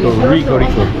 Sí, rico, rico,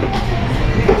 rico.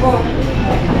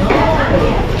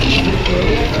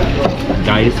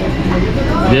 Guys,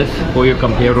 this pollo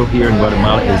campero here in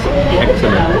Guatemala is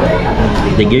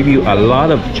excellent. They give you a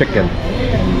lot of chicken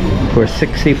for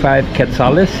 65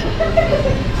 quetzales.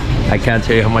 I can't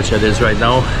tell you how much that is right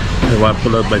now. I want to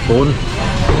pull out my phone.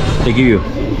 They give you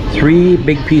 3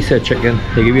 big pieces of chicken.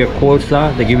 They give you a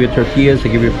coleslaw. They give you tortillas. They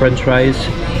give you french fries.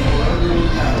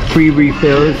 Free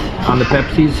refills on the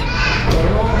Pepsis.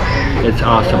 It's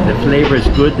awesome. The flavor is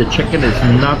good. The chicken is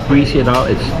not greasy at all.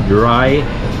 It's dry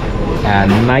and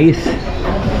nice.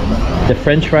 The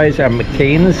french fries are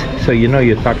McCain's, so you know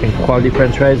you're talking quality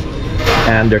french fries.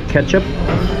 And their ketchup,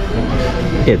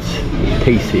 it's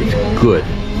tasty. It's good.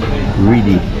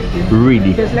 Really,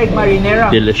 really Just like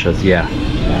marinara. delicious. Yeah,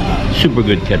 super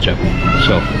good ketchup.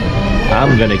 So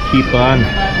I'm gonna keep on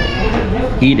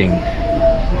eating,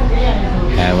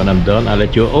 and when I'm done I'll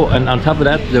let you. Oh, and on top of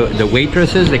that, the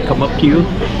waitresses, they come up to you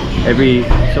every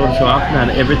so and so often,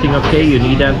 and everything okay, you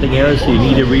need anything else, you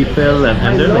need a refill,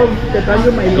 and they're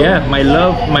like, yeah, my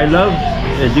love,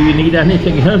 do you need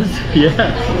anything else?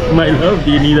 Yeah, my love,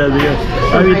 do you need anything else?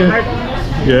 I mean,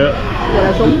 yeah.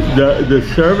 The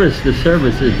service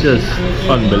is just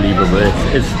unbelievable.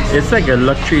 It's like a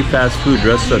luxury fast food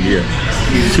restaurant here.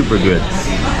 Super good.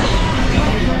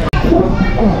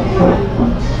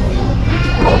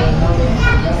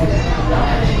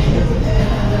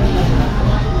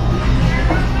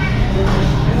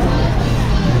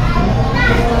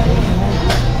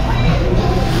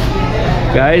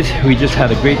 Guys, we just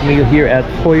had a great meal here at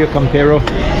Pollo Campero.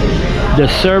 The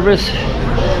service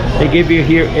they give you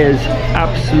here is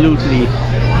absolutely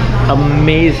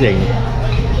amazing.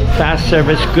 Fast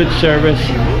service, good service.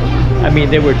 I mean,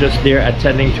 they were just there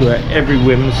attending to our every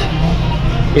whims.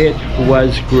 It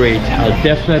was great. I'll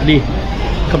definitely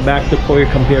come back to Pollo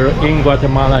Campero in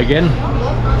Guatemala again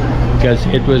because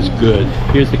it was good.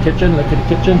 Here's the kitchen. Look at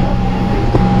the kitchen.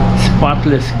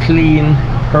 Spotless, clean,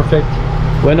 perfect.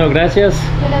 Bueno, gracias.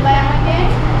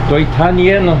 Estoy tan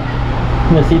lleno.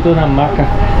 Necesito una hamaca.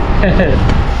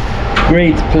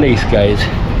 Great place, guys.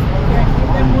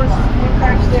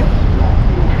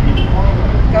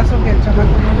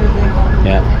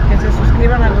 Yeah. Que se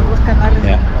suscriban a los dos canales.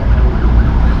 Yeah.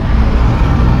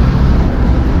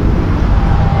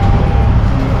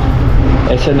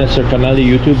 Ese es nuestro canal de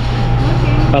YouTube.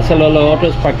 Pásalo a los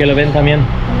otros para que lo ven también.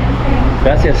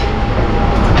 Gracias.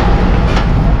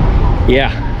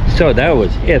 Yeah, so that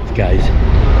was it, guys.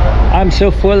 I'm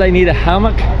so full I need a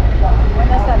hammock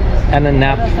and a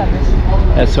nap.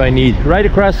 That's what I need. Right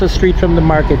across the street from the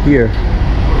market here,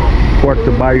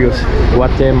 Puerto Barrios,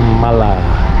 Guatemala.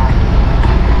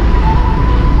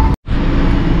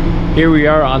 Here we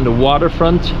are on the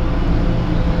waterfront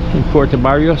in Puerto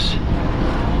Barrios.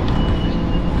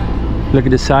 Look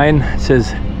at the sign. It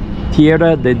says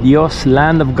Tierra de Dios,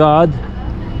 Land of God,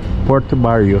 Puerto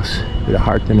Barrios, with a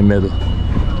heart in the middle.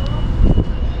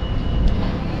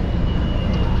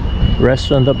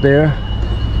 Restaurant up there.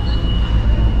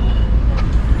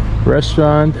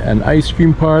 Restaurant and ice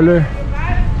cream parlor.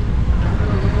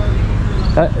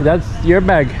 That's your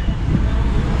bag.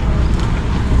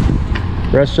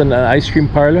 Restaurant and ice cream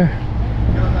parlor.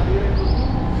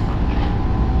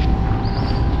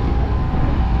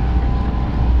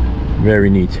 Very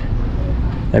neat.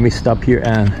 Let me stop here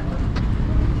and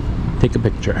take a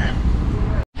picture.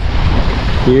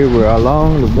 Here we're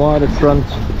along the waterfront.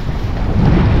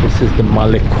 This is the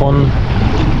Malecon.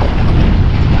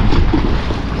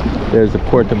 There's the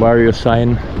Puerto Barrios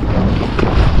sign.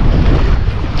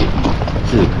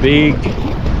 This is a big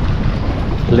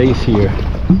place here.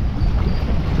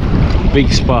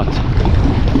 Big spot.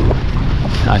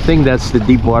 I think that's the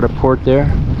deep water port there.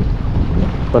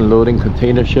 Unloading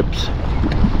container ships.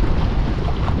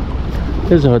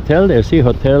 There's a hotel there. See,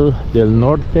 Hotel del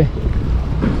Norte.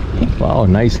 Wow,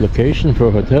 nice location for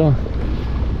a hotel.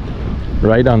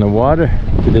 Right on the water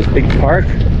to this big park.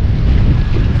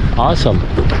 Awesome.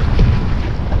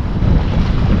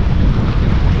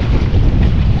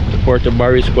 Puerto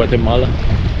Barrios, Guatemala.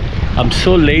 I'm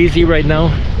so lazy right now.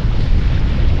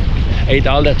 I ate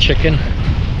all that chicken.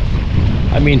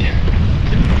 I mean,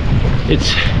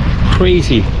 it's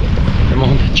crazy the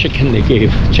amount of chicken they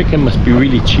gave. Chicken must be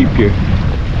really cheap here,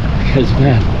 because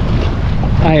man,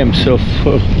 I am so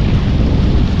full,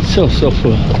 so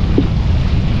full.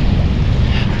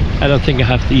 I don't think I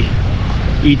have to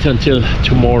eat until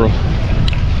tomorrow,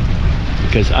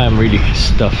 because I'm really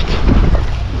stuffed.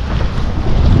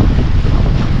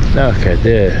 Look at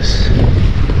this.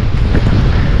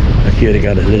 Look here, they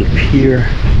got a little pier.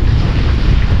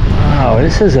 Wow,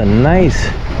 this is a nice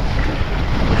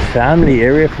family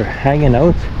area for hanging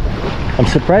out. I'm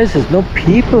surprised there's no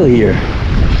people here.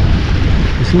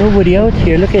 There's nobody out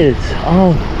here. Look at it, it's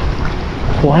all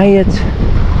quiet.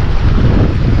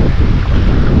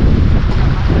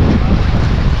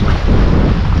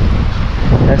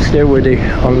 That's there where they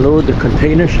unload the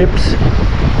container ships.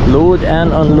 Load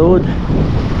and unload.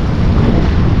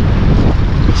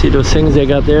 See those things they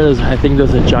got there? I think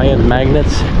those are giant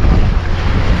magnets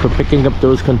for picking up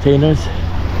those containers.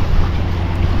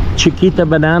 Chiquita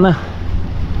banana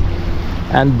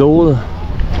and Dole.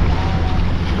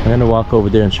 I'm gonna walk over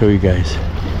there and show you guys.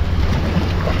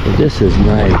 But this is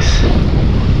nice.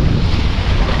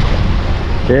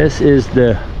 This is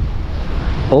the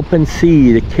open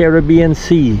sea, the Caribbean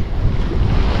Sea.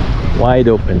 Wide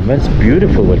open. That's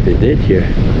beautiful what they did here.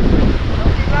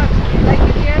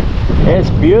 It's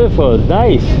beautiful, it's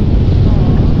nice.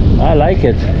 I like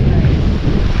it.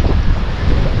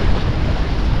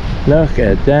 Look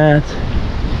at that.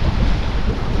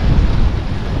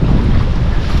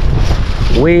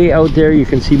 Way out there you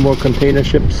can see more container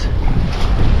ships.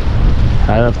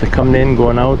 I don't know if they're coming in,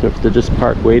 going out, or if they're just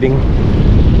parked waiting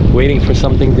for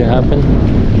something to happen.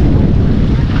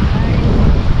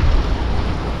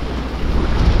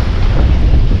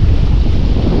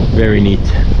 Very neat.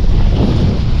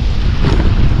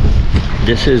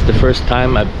 This is the first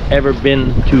time I've ever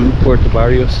been to Puerto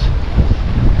Barrios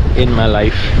in my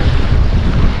life.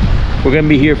 We're gonna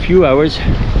be here a few hours,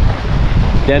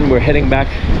 then we're heading back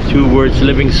towards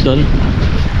Livingston.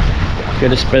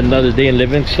 Gonna spend another day in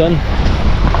Livingston,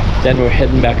 then we're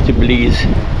heading back to Belize,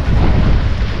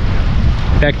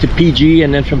 back to PG,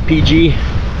 and then from PG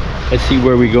let's see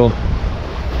where we go.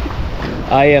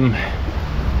 I am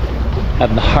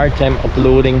having a hard time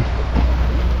uploading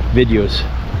videos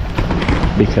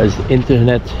because the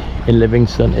internet in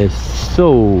Livingston is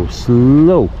so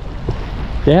slow.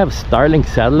 They have Starlink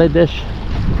satellite dish,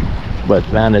 but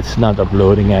man, it's not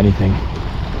uploading anything.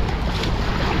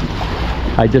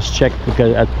 I just checked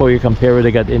because at Pollo Campero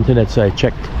they got internet, so I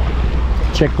checked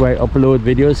where I upload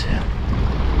videos,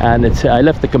 and it's I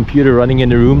left the computer running in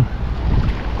the room.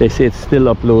 They say it's still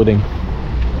uploading.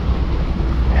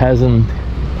 Hasn't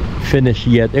finished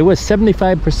yet. It was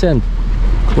 75%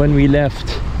 when we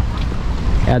left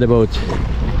at about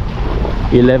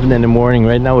 11 in the morning.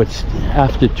 Right now it's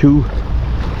after 2.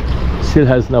 Still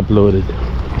hasn't uploaded.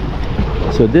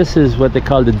 So this is what they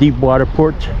call the deep water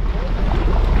port,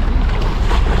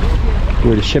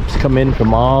 where the ships come in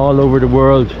from all over the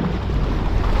world.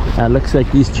 And it looks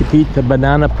like these Chiquita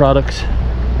banana products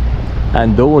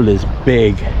and Dole is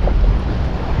big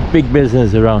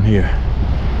business around here.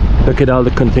 Look at all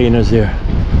the containers there.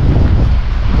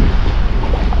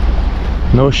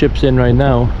 No ships in right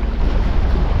now,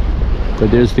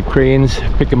 but there's the cranes,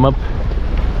 pick them up.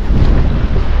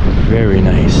 Very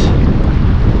nice.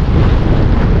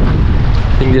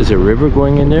 I think there's a river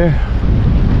going in there.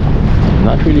 I'm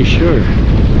not really sure.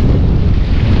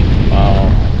 Wow.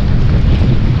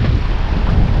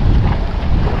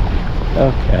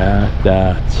 Look at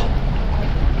that.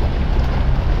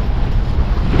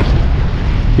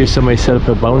 Here's somebody set up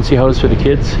a bouncy house for the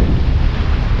kids.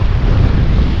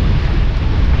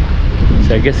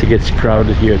 So I guess it gets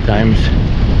crowded here at times.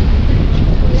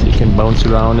 So you can bounce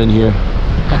around in here.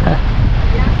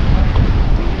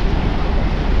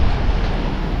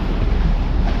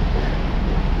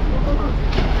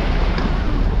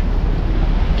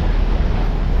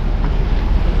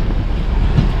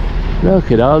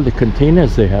 Look at all the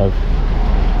containers they have.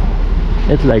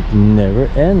 It like never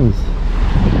ends.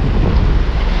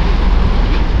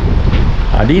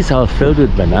 Are these all filled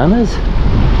with bananas?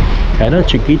 I know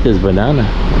Chiquita's banana,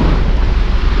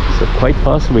 so quite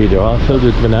possibly they're all filled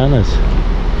with bananas.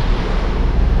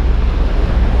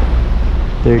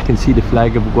 There you can see the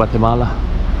flag of Guatemala.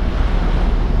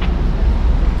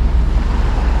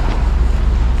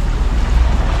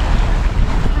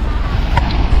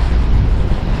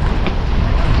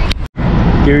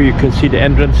 Here you can see the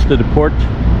entrance to the port.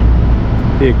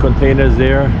 The containers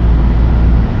there.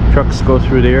 Trucks go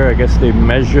through there. I guess they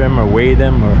measure them or weigh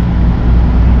them, or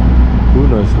who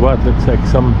knows what. Looks like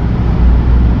some,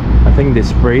 I think they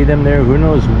spray them there. Who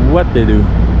knows what they do.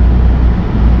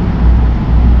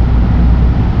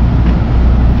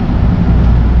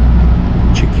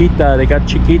 Chiquita, they got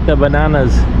Chiquita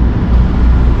bananas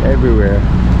everywhere.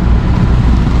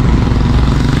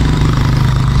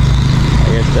 I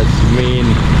guess that's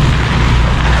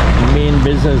main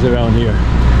business around here.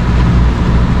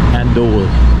 And Dole.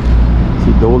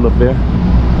 See Dole up there?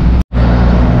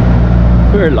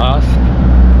 We're lost.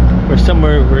 We're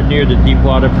somewhere, we're near the deep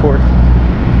water port.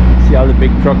 See all the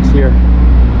big trucks here.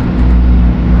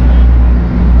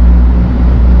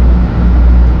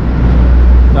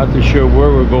 Not too sure where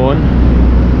we're going.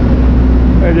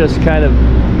 We're just kind of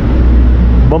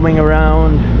bumming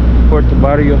around Puerto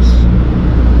Barrios.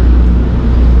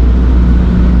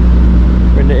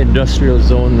 We're in the industrial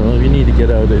zone. Well, we need to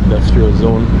get out of the industrial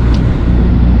zone.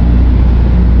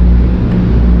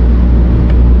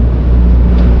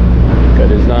 Because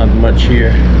there's not much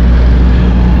here.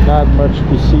 Not much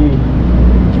to see.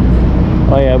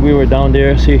 Oh yeah, we were down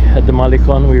there, see, at the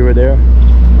Malecon, we were there.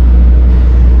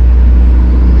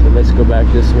 So let's go back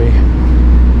this way.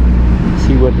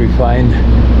 See what we find.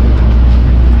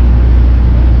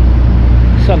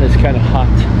 Sun is kind of hot.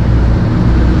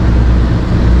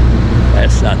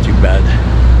 That's not too bad.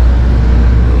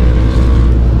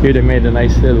 Here they made a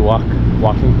nice little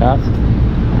walking path.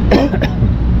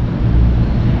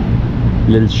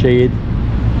 Little shade.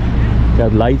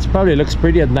 Got lights. Probably looks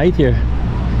pretty at night here.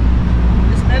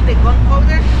 You smell the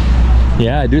gunpowder?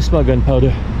 Yeah, I do smell gunpowder.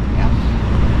 Yeah.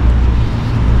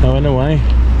 I wonder why.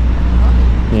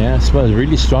 Yeah, it smells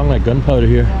really strong like gunpowder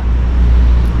here.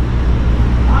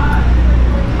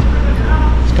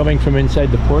 Yeah. It's coming from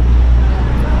inside the port.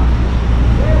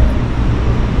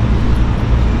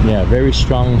 Yeah, very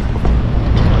strong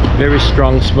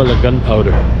smell of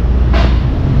gunpowder.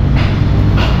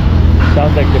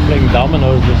 Sounds like they're playing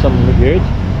dominoes or something weird.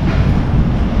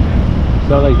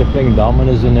 Sounds like they're playing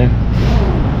dominoes in there.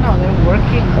 No, they're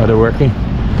working. Oh, they're working.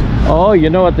 Oh, you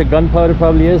know what the gunpowder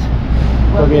probably is?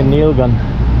 Probably a nail gun.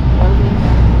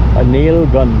 Welding. A nail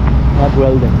gun, not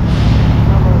welding.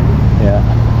 Yeah.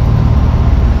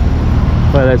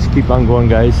 Well, let's keep on going,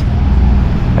 guys.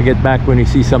 I'll get back when you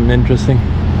see something interesting.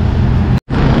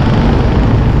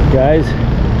 Guys,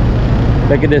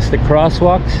 look at this. The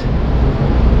crosswalks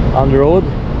on the road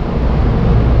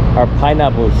are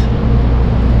pineapples.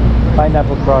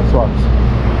 Pineapple crosswalks.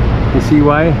 You see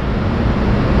why?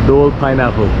 Dole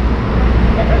pineapple.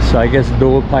 So I guess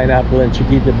Dole pineapple and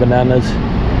Chiquita bananas,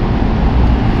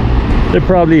 they're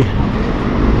probably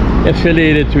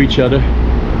affiliated to each other.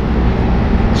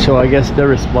 So I guess they're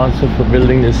responsible for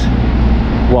building this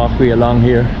walkway along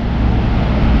here,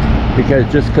 because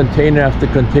just container after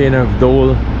container of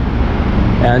Dole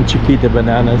and Chiquita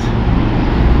bananas.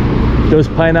 Those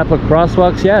pineapple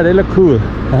crosswalks, yeah, they look cool.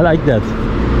 I like that.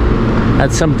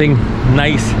 That's something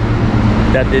nice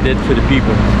that they did for the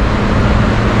people.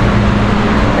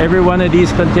 Every one of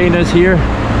these containers here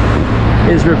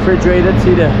is refrigerated.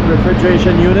 See the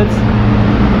refrigeration units?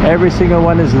 Every single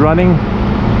one is running,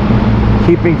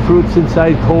 keeping fruits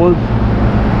inside cold.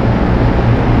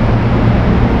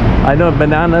 I know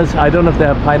bananas. I don't know if they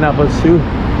have pineapples too.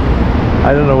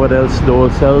 I don't know what else Dole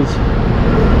sells.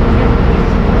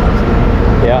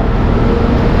 Yeah.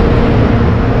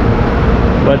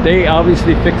 But they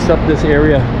obviously fixed up this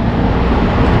area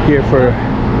here for...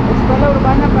 Escuela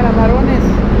Urbana para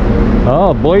Varones.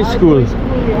 Oh, boys' school. Boys'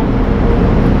 school,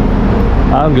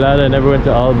 yeah. I'm glad I never went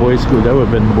to all boys' school. That would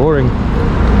have been boring.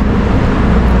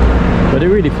 But they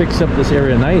really fixed up this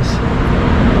area nice.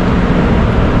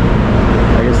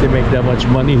 I guess they make that much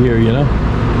money here, you know.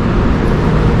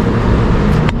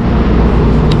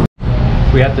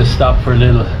 We have to stop for a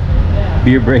little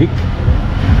beer break.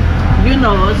 You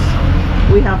know us.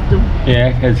 We have to.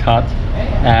 Yeah, it's hot.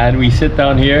 And we sit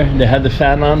down here. They had the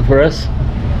fan on for us.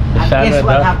 The fan Guess went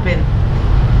what off. happened?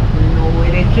 No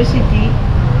electricity.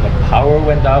 The power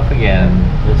went off again.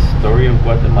 The story of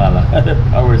Guatemala. The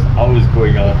power is always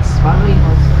going off. It's following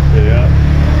us. Yeah.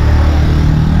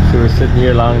 So we're sitting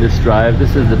here along this drive.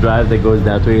 This is the drive that goes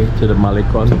that way to the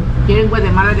Malecon. Here in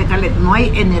Guatemala they call it no hay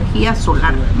energía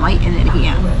solar. No hay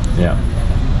energía. Yeah.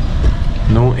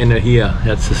 No energía.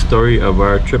 That's the story of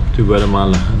our trip to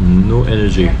Guatemala. No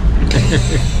energy.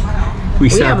 we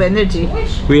have energy.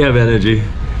 We have energy.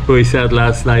 We sat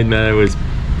last night, man. It was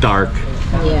dark.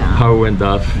 Yeah. Power went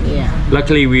off. Yeah.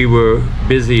 Luckily, we were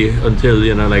busy until,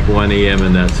 you know, like 1 a.m.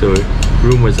 and that. So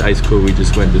room was ice cold. We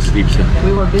just went to sleep. So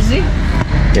We were busy?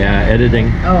 yeah,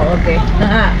 editing. Oh, okay.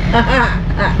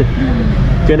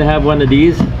 Gonna have one of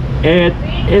these. It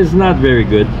is not very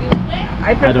good.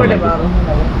 I prefer don't the like it. bottle.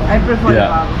 I prefer the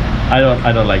bottle.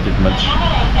 I don't like it much.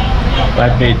 I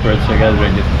paid for it, so I gotta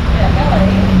drink it.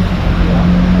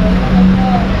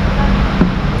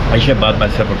 I should have bought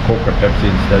myself a Coke or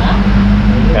Pepsi instead.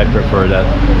 I prefer that.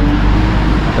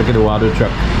 Look at the water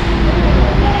truck.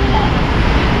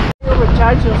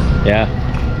 Overcharges. Yeah.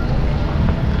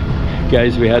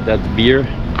 Guys, we had that beer.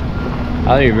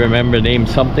 I don't even remember the name.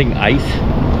 Something ice.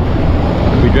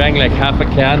 We drank like half a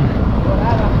can.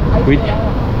 We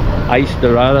ice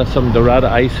Dorada, some Dorada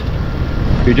ice.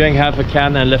 We drank half a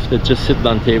can and left it just sitting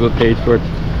on the table, paid for it,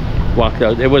 walked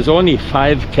out. It was only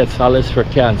 5 quetzales per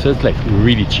can, so it's like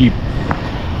really cheap.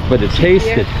 But it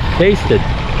tasted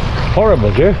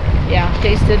horrible, sure? Yeah,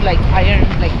 tasted like iron,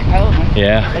 like I don't know.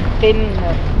 Yeah. Like thin.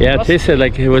 Yeah, it rusty. tasted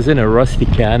like it was in a rusty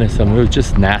can or something. It was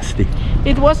just nasty.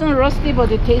 It wasn't rusty,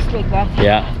 but it tastes like that.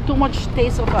 Yeah. Too much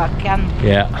taste of a can.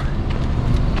 Yeah.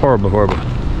 Horrible, horrible.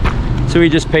 So we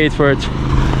just paid for it.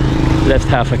 Left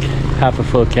half a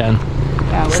full can.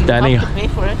 Yeah, well, standing, you have to pay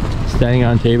for it. Standing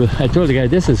on table. I told the guy,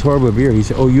 this is horrible beer. He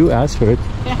said, oh, you asked for it.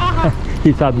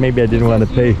 He thought maybe I didn't want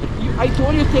to pay. I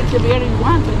told you take the beer you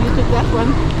want, and you took that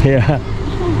one. Yeah.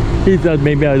 He thought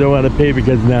maybe I don't want to pay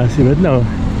because it's nasty, but no.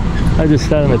 I just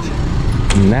tell him it's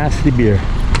nasty beer.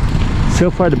 So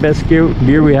far the best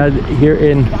beer we had here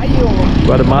in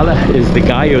Guatemala is the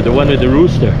Gallo, the one with the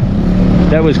rooster.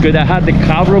 That was good. I had the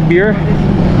Cabro beer.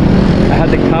 I had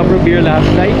the Cabro beer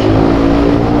last night.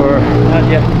 Or not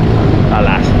yet. Not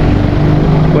last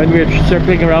night. When we were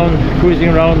circling around, cruising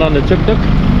around on the tuk-tuk,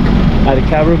 I had a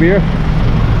Cabro beer.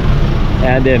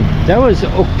 And that was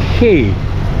okay,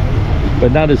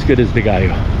 but not as good as the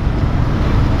Gallo.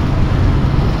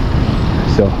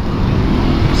 So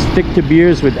stick to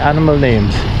beers with animal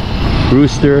names.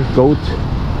 Rooster, goat.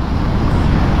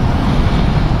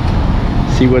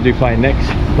 See what we find next.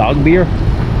 Dog beer.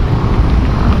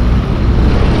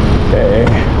 Okay.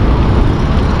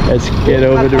 Let's get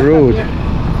over the road.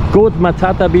 Goat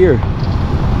matata beer.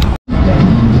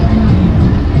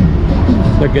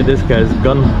 Look at this, guys.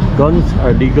 Guns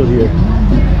are legal here.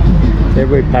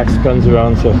 Everybody packs guns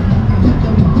around, so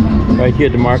right here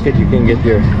at the market you can get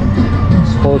your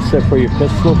holster for your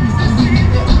pistol.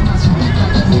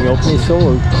 Being openly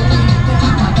sold.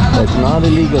 That's not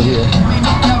illegal here.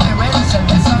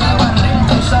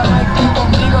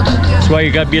 That's why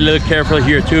you gotta be a little careful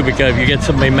here too, because if you get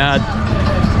somebody mad,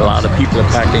 a lot of people are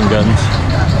packing guns.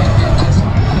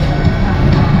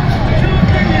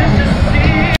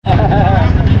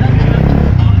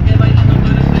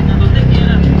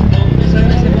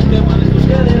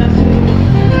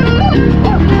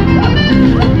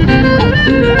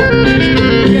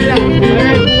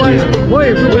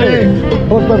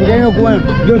 Puertorriqueño cubano.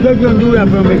 Yo soy de Honduras,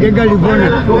 pero me quedé en California.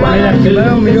 Me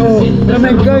la me dijo, no me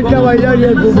encanta bailar y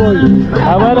el fútbol.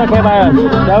 Está bueno que vayas,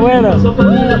 está bueno.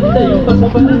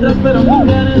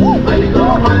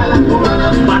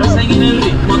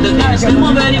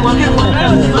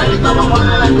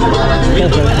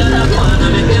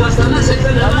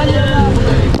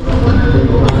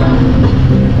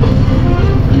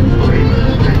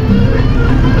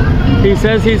 He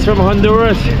says he's from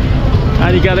Honduras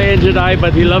and he got an injured eye,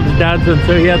 but he loves dancing,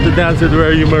 so he had to dance with Where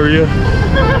Are You, Maria?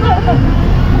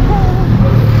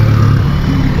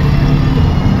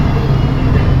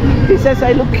 He says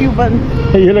I look Cuban.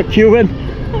 You look Cuban?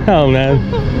 Oh man.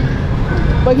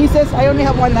 But he says I only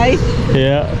have one eye.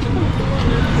 Yeah.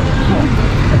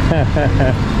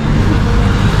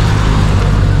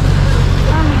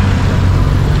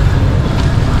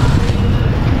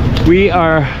 We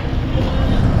are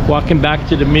walking back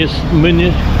to the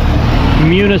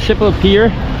municipal pier,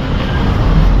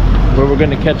 where we're going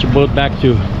to catch a boat back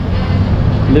to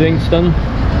Livingston.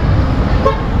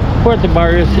 Puerto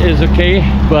Barrios is okay,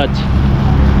 but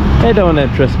they don't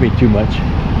interest me too much.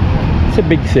 It's a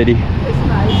big city. It's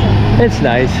nice. It's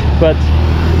nice, but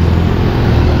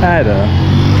I don't know.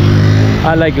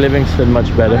 I like Livingston much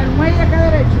better.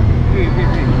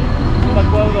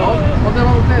 ¿Dónde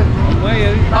va usted?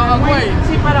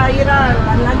 Sí, para ir a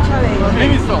la lancha de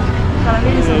Livingston. Para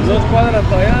Livingston. 2 cuadras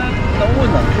para allá,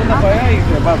 una para allá y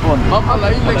se va al fondo. Vamos a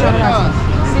la isla Encantada.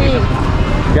 Sí.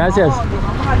 Gracias. Vamos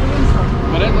a Livingston.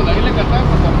 Por eso, la isla Encantada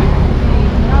pues también.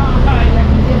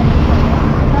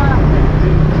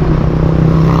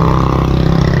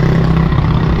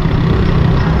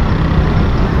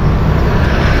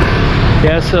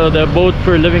 Yeah, so the boat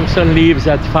for Livingston leaves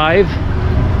at 5.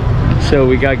 So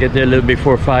we gotta get there a little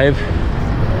before 5.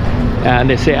 And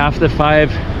they say after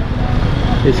 5,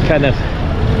 it's kind of,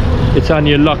 it's on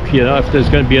your luck, you know, if there's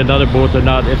going to be another boat or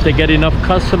not. If they get enough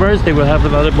customers, they will have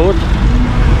another boat.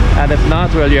 And if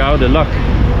not, well, you're out of luck.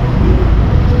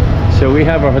 So we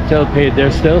have our hotel paid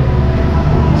there still.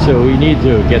 So we need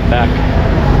to get back.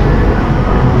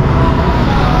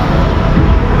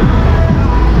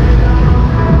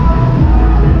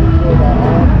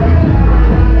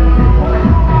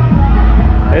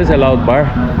 There's a loud bar.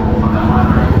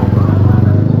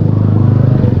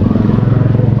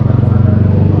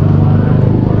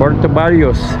 Puerto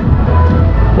Barrios,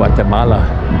 Guatemala.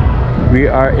 We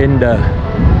are in the,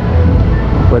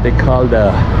 what they call the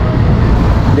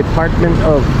Department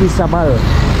of Izabal.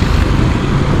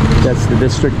 That's the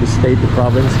district, the state, the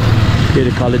province. Here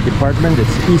they call it department, it's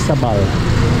Izabal.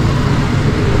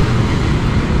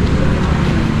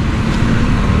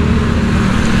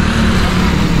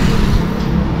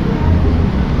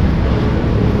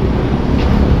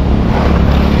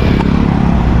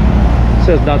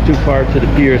 So it's not too far to the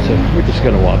pier, so we're just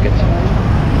gonna walk it.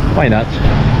 Why not?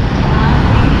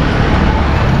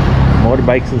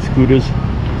 Motorbikes and scooters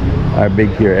are big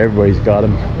here. Everybody's got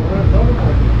them.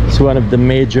 It's one of the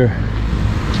major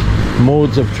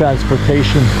modes of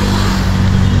transportation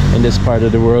in this part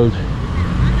of the world.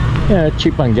 Yeah,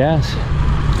 cheap on gas.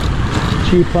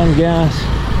 Cheap on gas.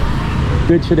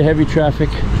 Good for the heavy traffic.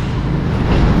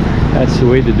 That's the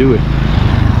way to do it.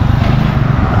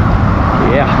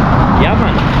 Yeah, yeah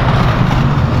man.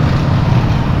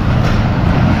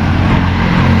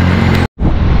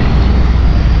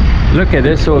 Look at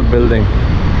this old building.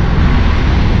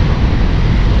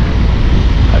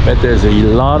 I bet there's a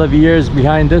lot of years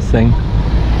behind this thing.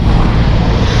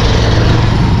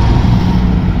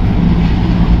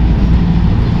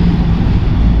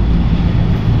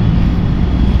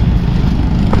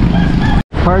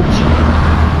 Parts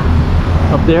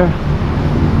up there.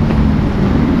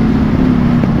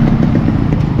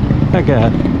 Look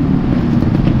at that.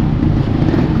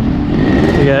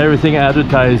 You got everything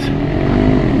advertised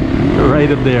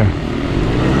right up there.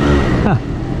 Huh.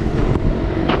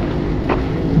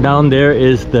 Down there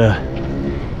is the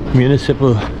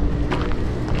municipal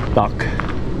dock.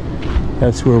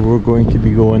 That's where we're going to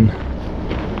be going.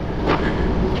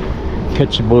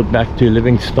 Catch a boat back to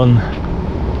Livingston.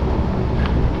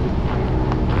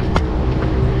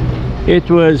 It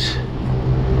was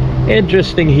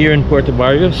interesting here in Puerto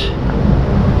Barrios.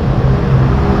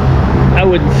 I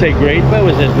wouldn't say great, but it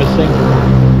was interesting.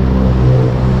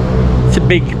 It's a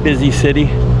big, busy city.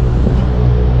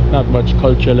 Not much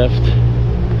culture left.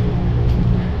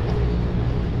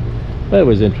 But it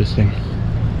was interesting.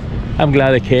 I'm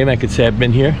glad I came. I could say I've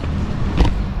been here.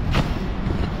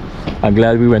 I'm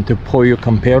glad we went to Pollo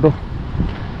Campero.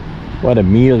 What a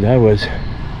meal that was.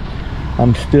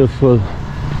 I'm still full.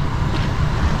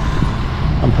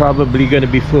 I'm probably gonna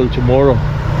be full tomorrow.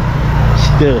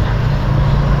 Still.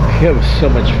 There was so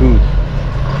much food.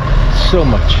 So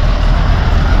much.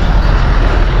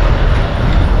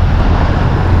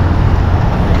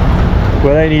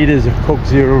 What I need is a Coke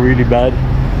Zero really bad.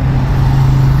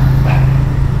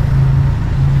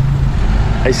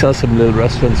 I saw some little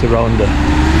restaurants around the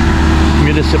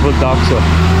municipal dock, so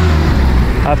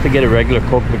I have to get a regular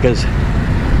Coke because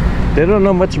they don't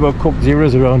know much about Coke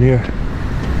Zeros around here.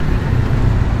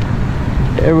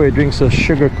 Everybody drinks those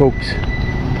sugar Cokes,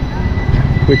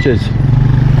 which is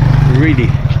really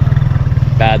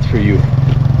bad for you.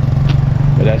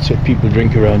 But that's what people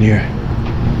drink around here.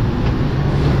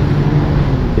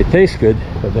 They taste good,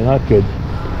 but they're not good.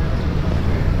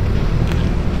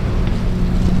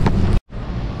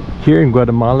 Here in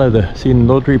Guatemala, the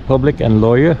notary public and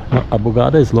lawyer,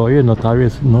 abogada is lawyer,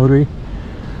 notarius notary.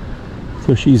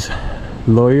 So she's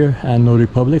lawyer and notary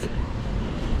public.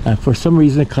 And for some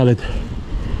reason they call it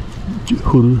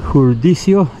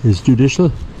judicio, is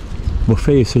judicial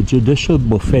buffet, so judicial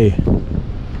buffet.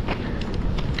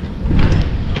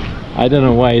 I don't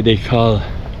know why they call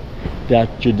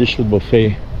that judicial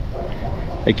buffet,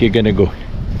 like you're gonna go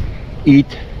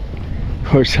eat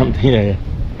or something like that.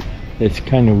 It's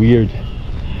kind of weird.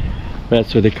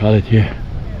 That's what they call it here.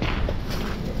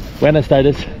 Buenas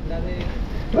tardes.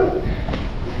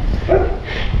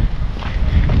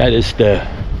 That is the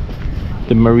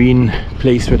marine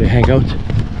place where they hang out.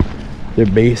 Their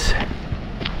base.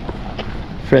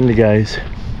 Friendly guys.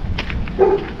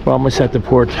 We're almost at the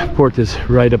port. Port is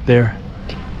right up there.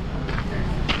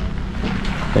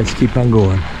 Let's keep on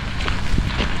going.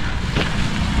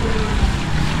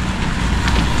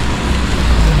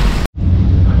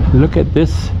 Look at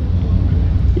this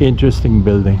interesting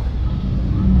building.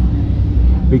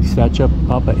 Big statue of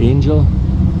Papa Angel.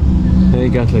 Then you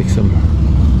got like some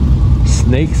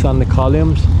snakes on the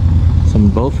columns, some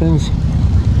dolphins,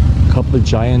 a couple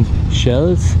giant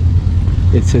shells.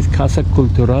 It says Casa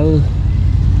Cultural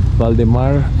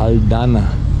Valdemar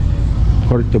Aldana,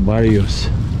 Puerto Barrios.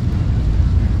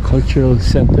 Cultural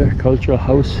Center, Cultural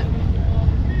House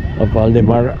of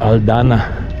Valdemar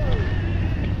Aldana.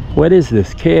 What is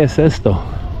this? ¿Qué es esto?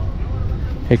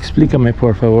 Explícame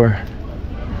por favor.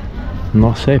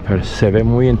 No sé, pero se ve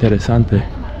muy interesante.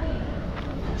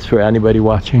 It's for anybody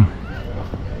watching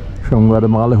from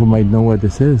Guatemala who might know what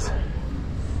this is.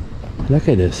 Look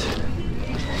at this.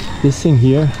 This thing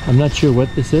here, I'm not sure what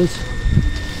this is,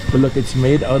 but look, it's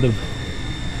made out of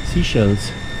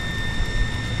seashells.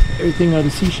 Everything out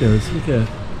of seashells. Look at that.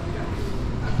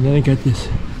 And then I got this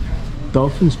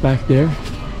dolphins back there.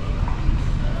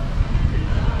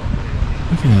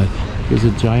 Look at that. There's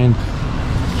a giant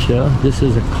shell. This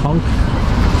is a conch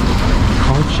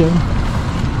shell.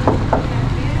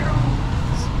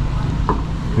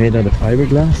 It's made out of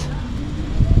fiberglass.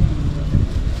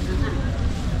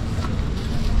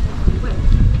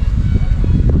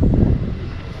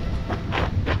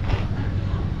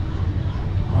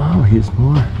 Wow, here's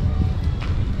more.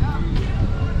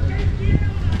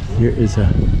 Here is a,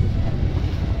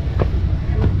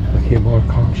 okay, more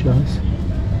conch shells.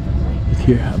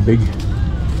 Here, a big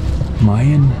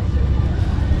Mayan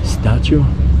statue.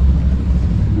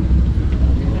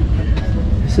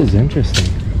 This is interesting.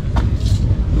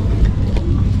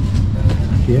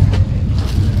 Here.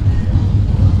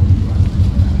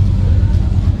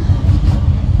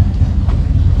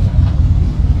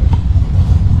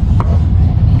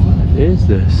 What is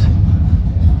this?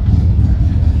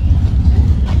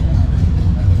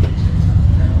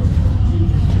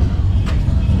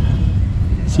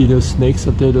 See those snakes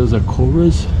up there? Those are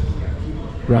cobras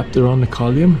wrapped around the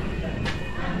column.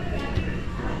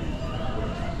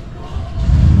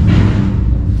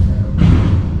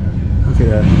 Look at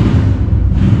that.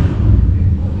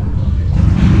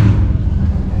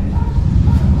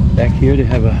 Back here they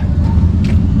have a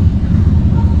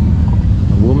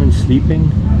woman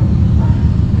sleeping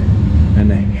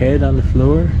and a head on the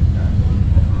floor.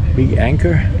 Big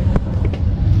anchor.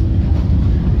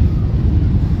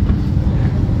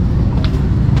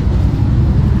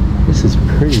 This is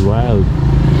pretty wild.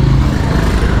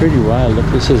 Pretty wild. Look,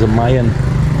 this is a Mayan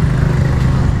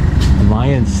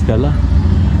stela,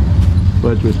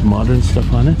 but with modern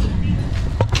stuff on it.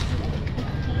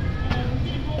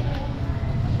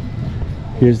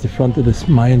 Here's the front of this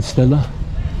Mayan stela.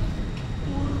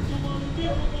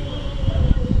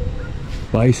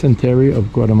 Bicentenary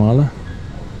of Guatemala.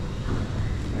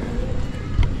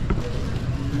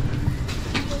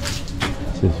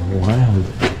 This is wild.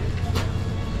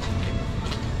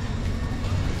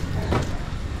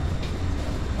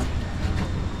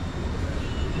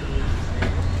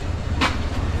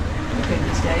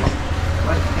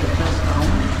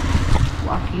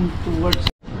 Towards.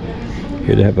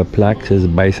 Here they have a plaque, says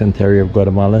Bicentenary of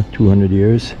Guatemala, 200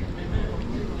 years.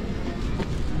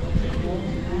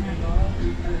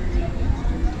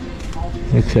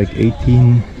 Looks like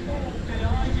 18.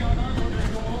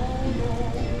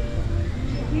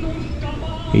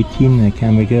 I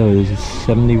can't make out. Is it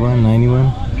 71,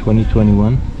 91,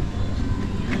 2021?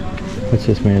 What's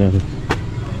this made out of?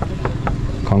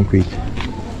 Concrete.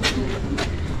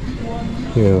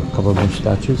 Here are a couple more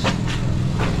statues.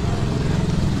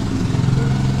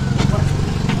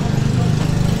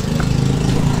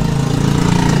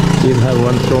 You even have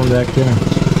one thrown back there.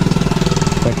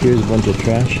 Back here is a bunch of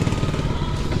trash.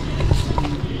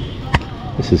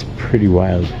 This is pretty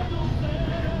wild.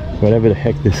 Whatever the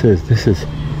heck this is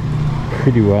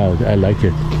pretty wild. I like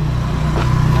it.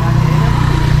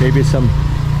 Maybe some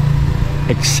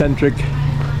eccentric,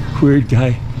 weird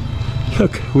guy.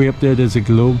 Look, way up there there's a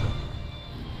globe.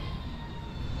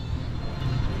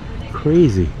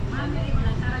 Crazy.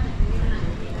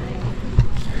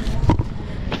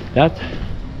 That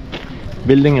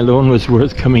building alone was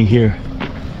worth coming here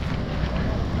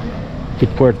to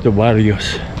Puerto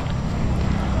Barrios.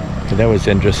 So that was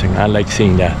interesting. I like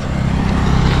seeing that.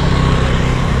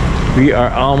 We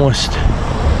are almost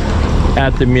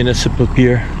at the municipal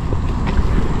pier.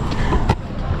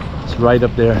 It's right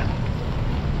up there.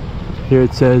 Here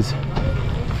it says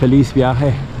Feliz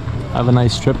viaje. Have a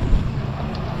nice trip.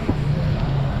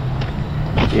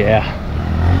 Yeah,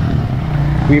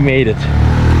 we made it.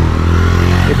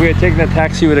 If we had taken a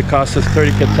taxi, it would have cost us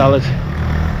 30 quetzales.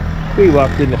 We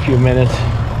walked in a few minutes.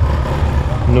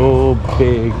 No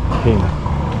big thing.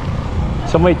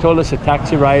 Somebody told us a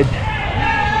taxi ride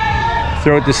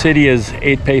throughout the city is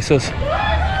 8 pesos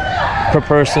per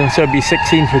person, so it'd be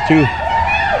 16 for 2.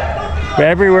 But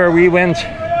everywhere we went,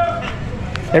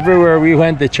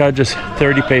 they charged us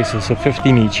 30 pesos, so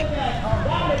 15 each.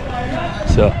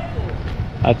 So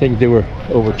I think they were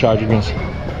overcharging us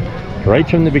right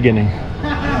from the beginning.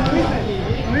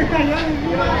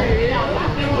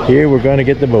 Here we're going to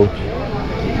get the boat.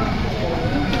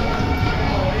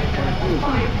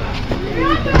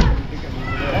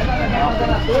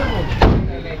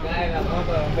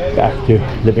 Back to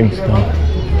Livingstone.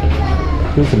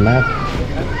 Here's the map.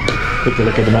 Take a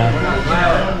look at the map.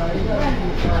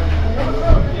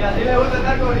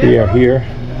 We are here.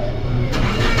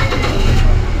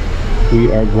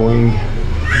 We are going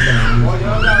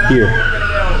here.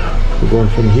 We're going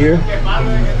from here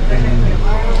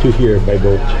to here by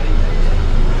boat.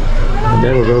 And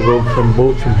then we're going to go from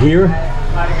boat from here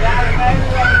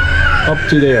up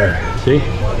to there. See?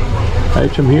 Right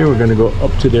from here we're going to go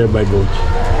up to there by boat.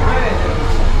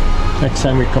 Next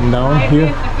time we come down here,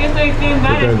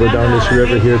 we're going to go down this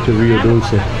river here to Rio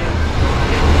Dulce.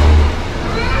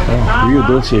 Oh, Rio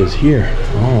Dulce is here.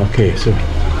 Oh, okay. So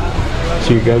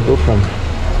you got to go from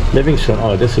Livingstone.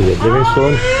 Oh, this is it.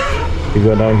 Livingstone. You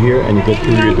go down here and you get to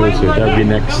Rio Dulce. That'll be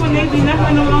next.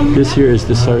 This here is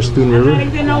the Sarstún River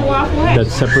that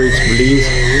separates Belize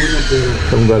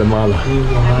from Guatemala.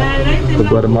 But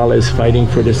Guatemala is fighting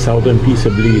for the southern piece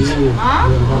of Belize.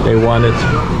 They want it,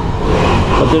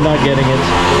 but they're not getting it.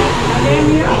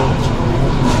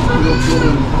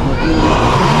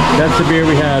 That's the beer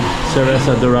we had,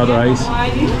 Cerveza Dorado Ice.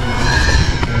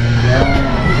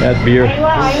 That beer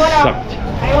sucked.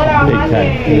 Big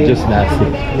time. It's just nasty.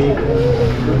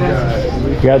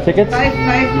 You got tickets? Five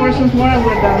persons more and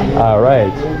we're done.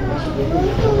 Alright.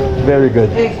 Very good.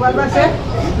 ¿Cuál va a ser?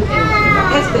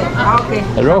 Este. Ah, ok.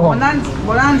 El rojo.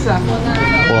 Bonanza.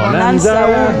 Bonanza.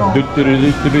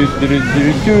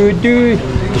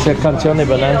 Esa canción de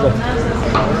Bonanza.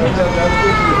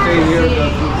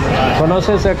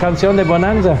 ¿Conoces la canción de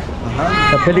Bonanza?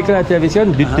 La película de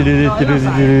televisión. Tienes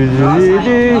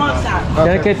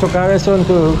que tocar eso en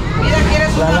tu...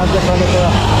 La lanza cuando te va.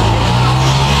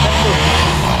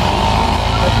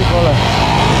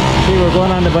 See, we're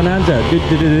going on the Bonanza.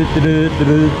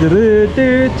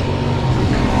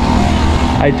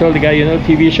 I told the guy, you know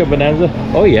TV show Bonanza?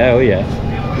 Oh yeah, oh yeah.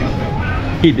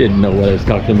 He didn't know what I was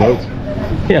talking about.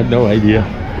 He had no idea.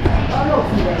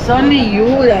 It's only you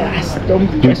that has dumb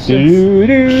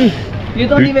questions. You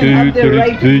don't even have the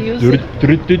right to use it.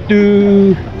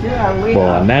 Yeah, we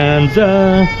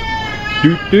Bonanza.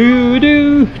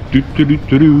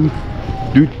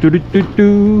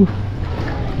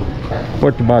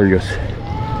 Puerto Barrios,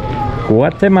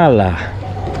 Guatemala.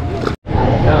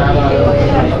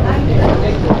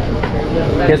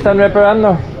 ¿Qué están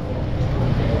reparando?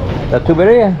 ¿La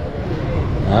tubería?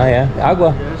 Ah, ya.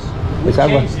 Agua. Es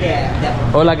agua.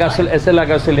 Oh, la gasolina. Esa es la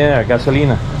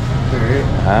gasolina.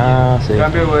 Ah, sí.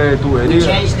 Cambio de We tubería.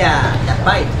 changed the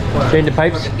pipe. Change the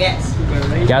pipes? For the gas.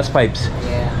 Gas pipes.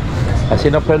 Yeah. Así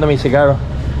no prendo mi cigarro.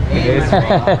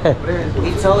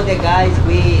 We told the guys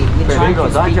we trying to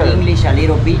speak English a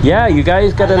little bit. Yeah, you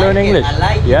guys gotta learn it. English. I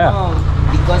like yeah. You know,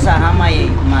 because I have my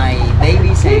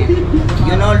babies and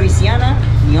you know Louisiana,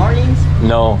 New Orleans.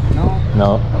 No. No.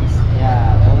 No.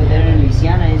 Yeah, over there in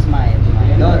Louisiana is my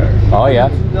daughter. Oh yeah.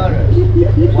 Two daughters.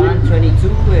 One 22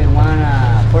 and one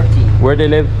 14. Where they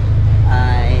live?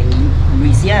 In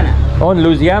Louisiana. Oh, in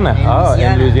Louisiana. In Oh, in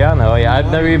Louisiana. Louisiana. Oh yeah, I've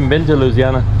never even been to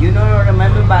Louisiana. You know,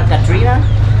 remember about Katrina?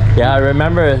 Yeah, I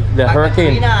remember the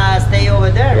hurricane. Katrina, I stay over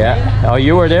there. Yeah. Man. Oh,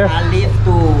 you were there? I lived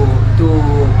to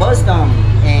Boston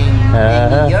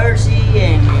and New Jersey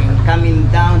and coming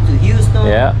down to Houston.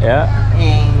 Yeah, yeah.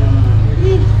 And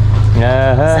it's a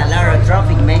lot of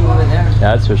traffic, man, over there.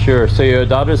 That's for sure. So your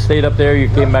daughter stayed up there, you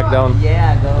came back down?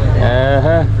 Yeah, I go over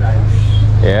there.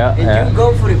 Yeah, And you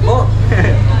go for the boat.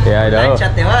 Yeah, I know. Lancha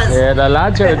te vas. Yeah, the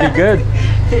lancha would be good.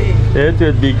 It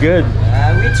would be good.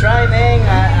 We try, man.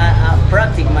 I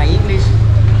practice my English.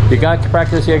 You got to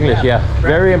practice your English, yeah.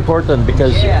 Very important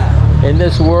because Yeah. in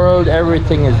this world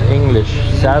everything is English.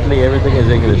 Sadly, everything is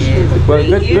English. Well,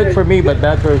 good for me, but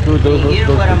bad for Here in those.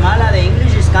 Guatemala, the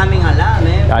English is coming a lot,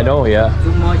 man. I know, yeah.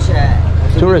 Too much.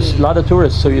 Tourists, a lot of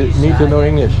tourists, so you need to know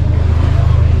English.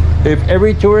 If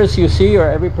every tourist you see or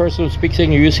every person who speaks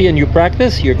English you see and you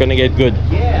practice, you're gonna get good.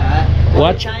 Yeah.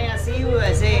 Watch. Every time I see you,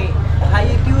 I say, "How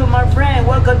you doing, my friend?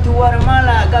 Welcome to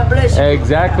Guatemala. God bless you."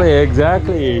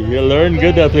 Exactly. You learn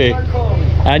good that way.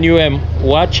 And you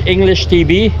watch English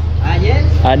TV, Yes.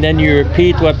 and then you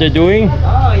repeat what they're doing.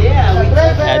 Oh yeah.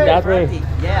 And that way,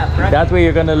 practice. that way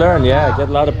you're gonna learn. Yeah, get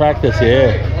a lot of practice.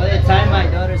 Yeah. All the time, my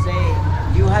daughter say,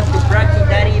 "You have to practice,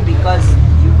 Daddy, because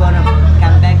you're gonna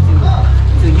come back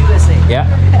to USA." Yeah.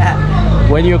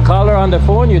 When you call her on the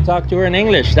phone, you talk to her in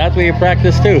English. That way you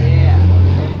practice too. Yeah.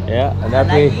 Yeah, and I that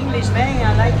like way. English, man. I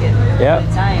like it. Yeah. All the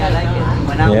time, I like it.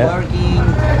 When I'm Yeah. working,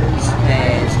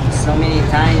 so many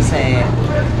times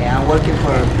I'm working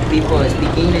for people who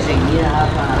speak English and here I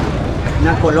have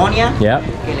una colonia Yeah.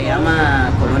 que le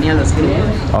llama Colonia Los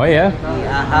Gringos. Oh yeah.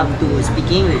 I have to speak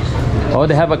English. Oh,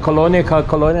 they have a colonia called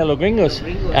Colonia Los Gringos,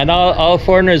 and all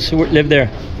foreigners live there.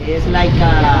 It's like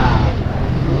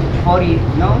 40,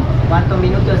 ¿no? ¿Cuántos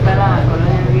minutos está la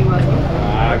colonia de Gringo aquí?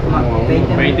 Ah, como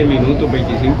 20 minutos,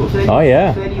 25. Oh,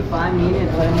 yeah. 25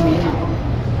 minutes, 20 minutes.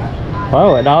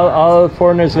 Wow, and all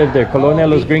foreigners live there. Colonia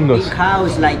Los Big Gringos.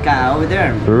 house like over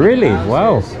there. Really? Houses.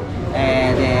 Wow.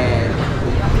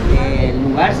 The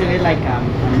lugar se ve like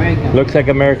American. Looks like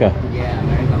America. Yeah,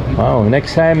 American people. Wow.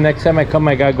 Next time I come,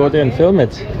 I gotta go there and film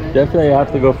it. Definitely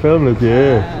have to go film it.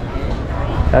 Yeah.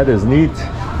 That is neat.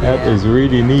 That is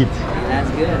really neat. That's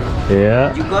good.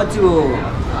 Yeah. You go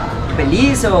to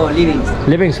Belize or Livingston?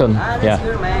 Livingston. Ah, that's Yeah.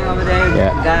 good, man. Over there,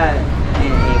 Yeah. got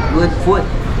good food.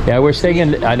 Yeah, we're staying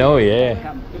in. I know. Yeah.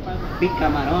 Big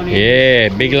camarones. Yeah.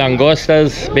 Big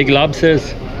langostas, big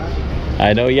lobsters.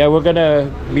 I know. Yeah, we're gonna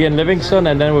be in Livingston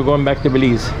and then we're going back to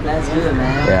Belize. That's good,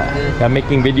 man. Yeah. That's good. I'm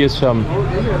making videos from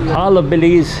all of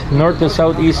Belize, north to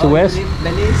south, east to west.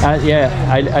 Belize? Yeah,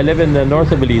 I live in the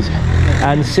north of Belize.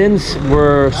 And since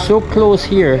we're so close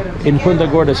here in Punta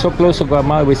Gorda, so close to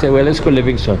Guatemala, we say, well, let's go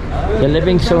Livingston. Then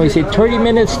Livingston, we say 30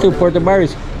 minutes to Puerto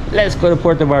Barrios. Let's go to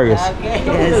Puerto Barrios. Okay,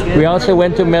 that's good. We also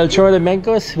went to Melchor de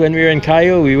Mencos when we were in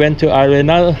Cayo. We went to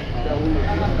Arenal.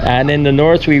 And in the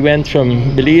north, we went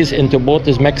from Belize into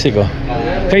Botes, Mexico.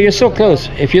 Okay, you're so close.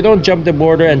 If you don't jump the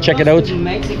border and check it out. In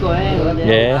Mexico, eh?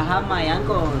 Yeah. I have my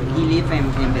uncle, he live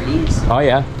in Belize. Oh,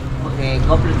 yeah. Okay, a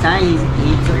couple of times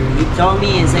he told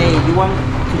me and say, you want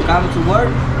to come to work?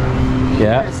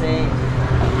 Yeah. I say,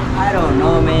 I don't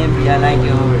know, man, but I like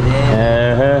you over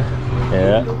there.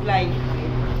 Yeah. You look like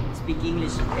speak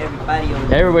English, everybody over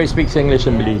there. Everybody speaks English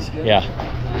in Belize. Yeah.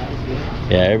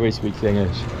 Yeah, everybody speaks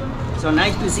English. So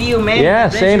nice to see you, man. Yeah,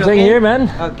 Pleasure, same thing okay? here, man.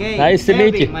 Okay. Nice to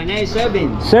meet you. My name is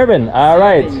Serbian. Serbian, all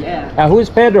right. Yeah. Who's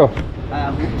Pedro?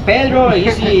 Pedro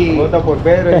is Vota por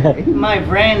Pedro. my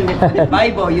friend. The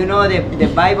Bible, you know the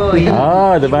Bible. He,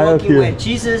 Ah, the he Bible, walking yeah. with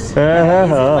Jesus. Uh-huh. This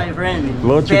is my friend.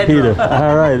 Vote for Pedro. Peter.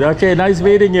 All right. Okay, nice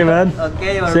meeting you, man.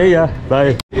 Okay, all See ya.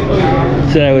 Bye.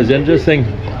 So that was interesting.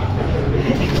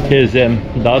 His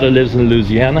daughter lives in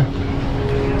Louisiana.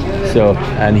 So,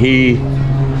 and he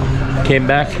came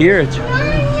back here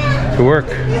to work.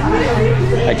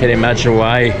 I can imagine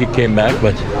why he came back,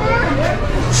 but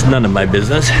it's none of my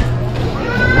business.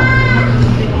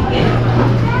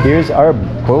 Here's our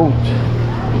boat.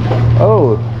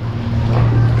 Oh,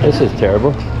 this is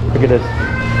terrible. Look at this.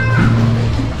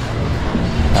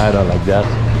 I don't like that.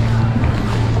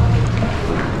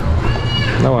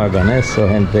 No hagan eso,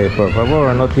 gente. Por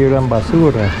favor, no tiran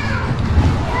basura.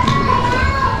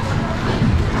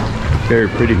 Very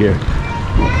pretty here.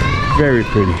 Very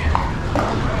pretty.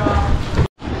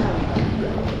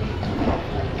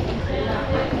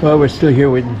 Well, we're still here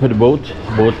waiting for the boat.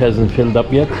 The boat hasn't filled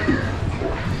up yet.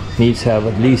 Needs to have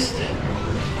at least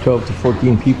 12 to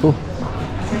 14 people.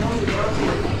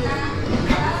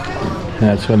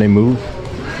 That's when they move.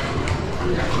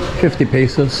 50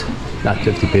 pesos, not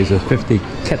 50 pesos, 50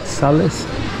 quetzales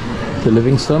to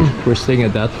Livingston. We're staying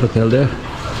at that hotel there.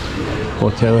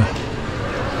 Hotel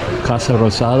Casa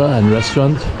Rosada and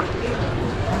restaurant.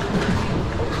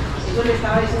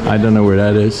 I don't know where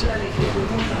that is.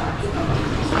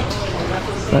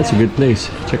 That's a good place.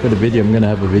 Check out the video. I'm gonna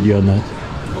have a video on that.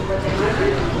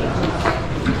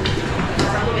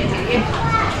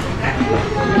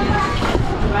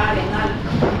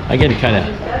 I get kind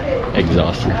of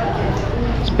exhausted.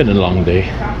 It's been a long day.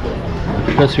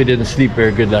 Plus we didn't sleep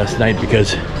very good last night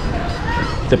because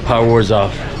the power was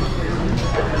off.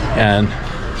 And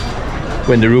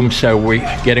when the room started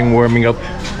getting warming up,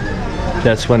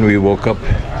 that's when we woke up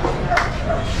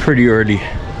pretty early.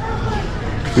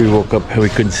 We woke up and we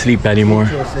couldn't sleep anymore.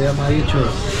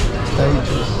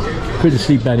 Couldn't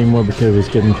sleep anymore because it was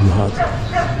getting too hot.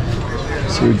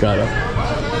 So we got up.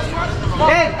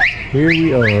 Here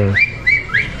we are.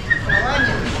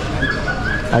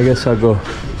 I guess I'll go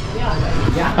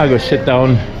sit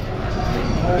down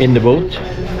in the boat.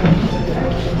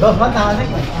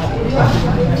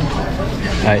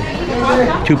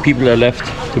 Two people are left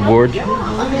to board,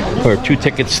 or 2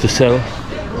 tickets to sell.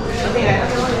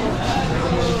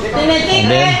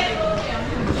 And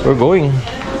then we're going.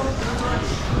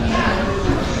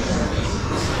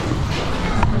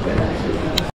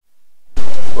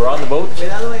 We're on the boat.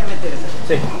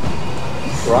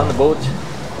 We're on the boat.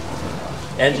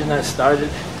 Engine has started.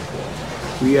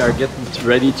 We are getting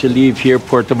ready to leave here,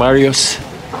 Puerto Barrios.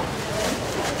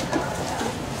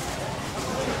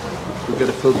 We've got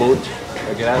a full boat.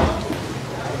 Look at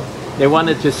that. They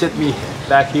wanted to sit me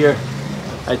back here.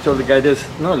 I told the guy there's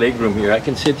no leg room here. I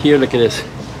can sit here, look at this.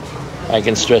 I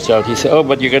can stretch out. He said, oh,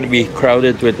 but you're going to be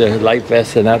crowded with the life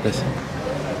vest and that.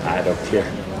 I don't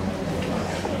care.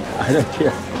 I don't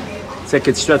care. So I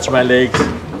can stretch my legs.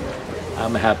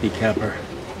 I'm a happy camper.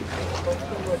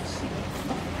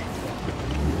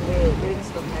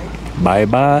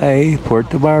 Bye-bye,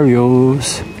 Puerto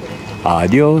Barrios.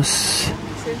 Adios.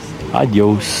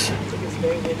 Adios.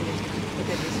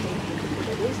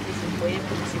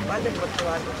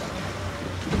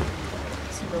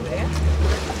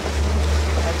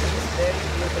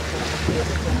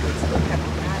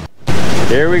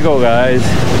 Here we go,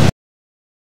 guys.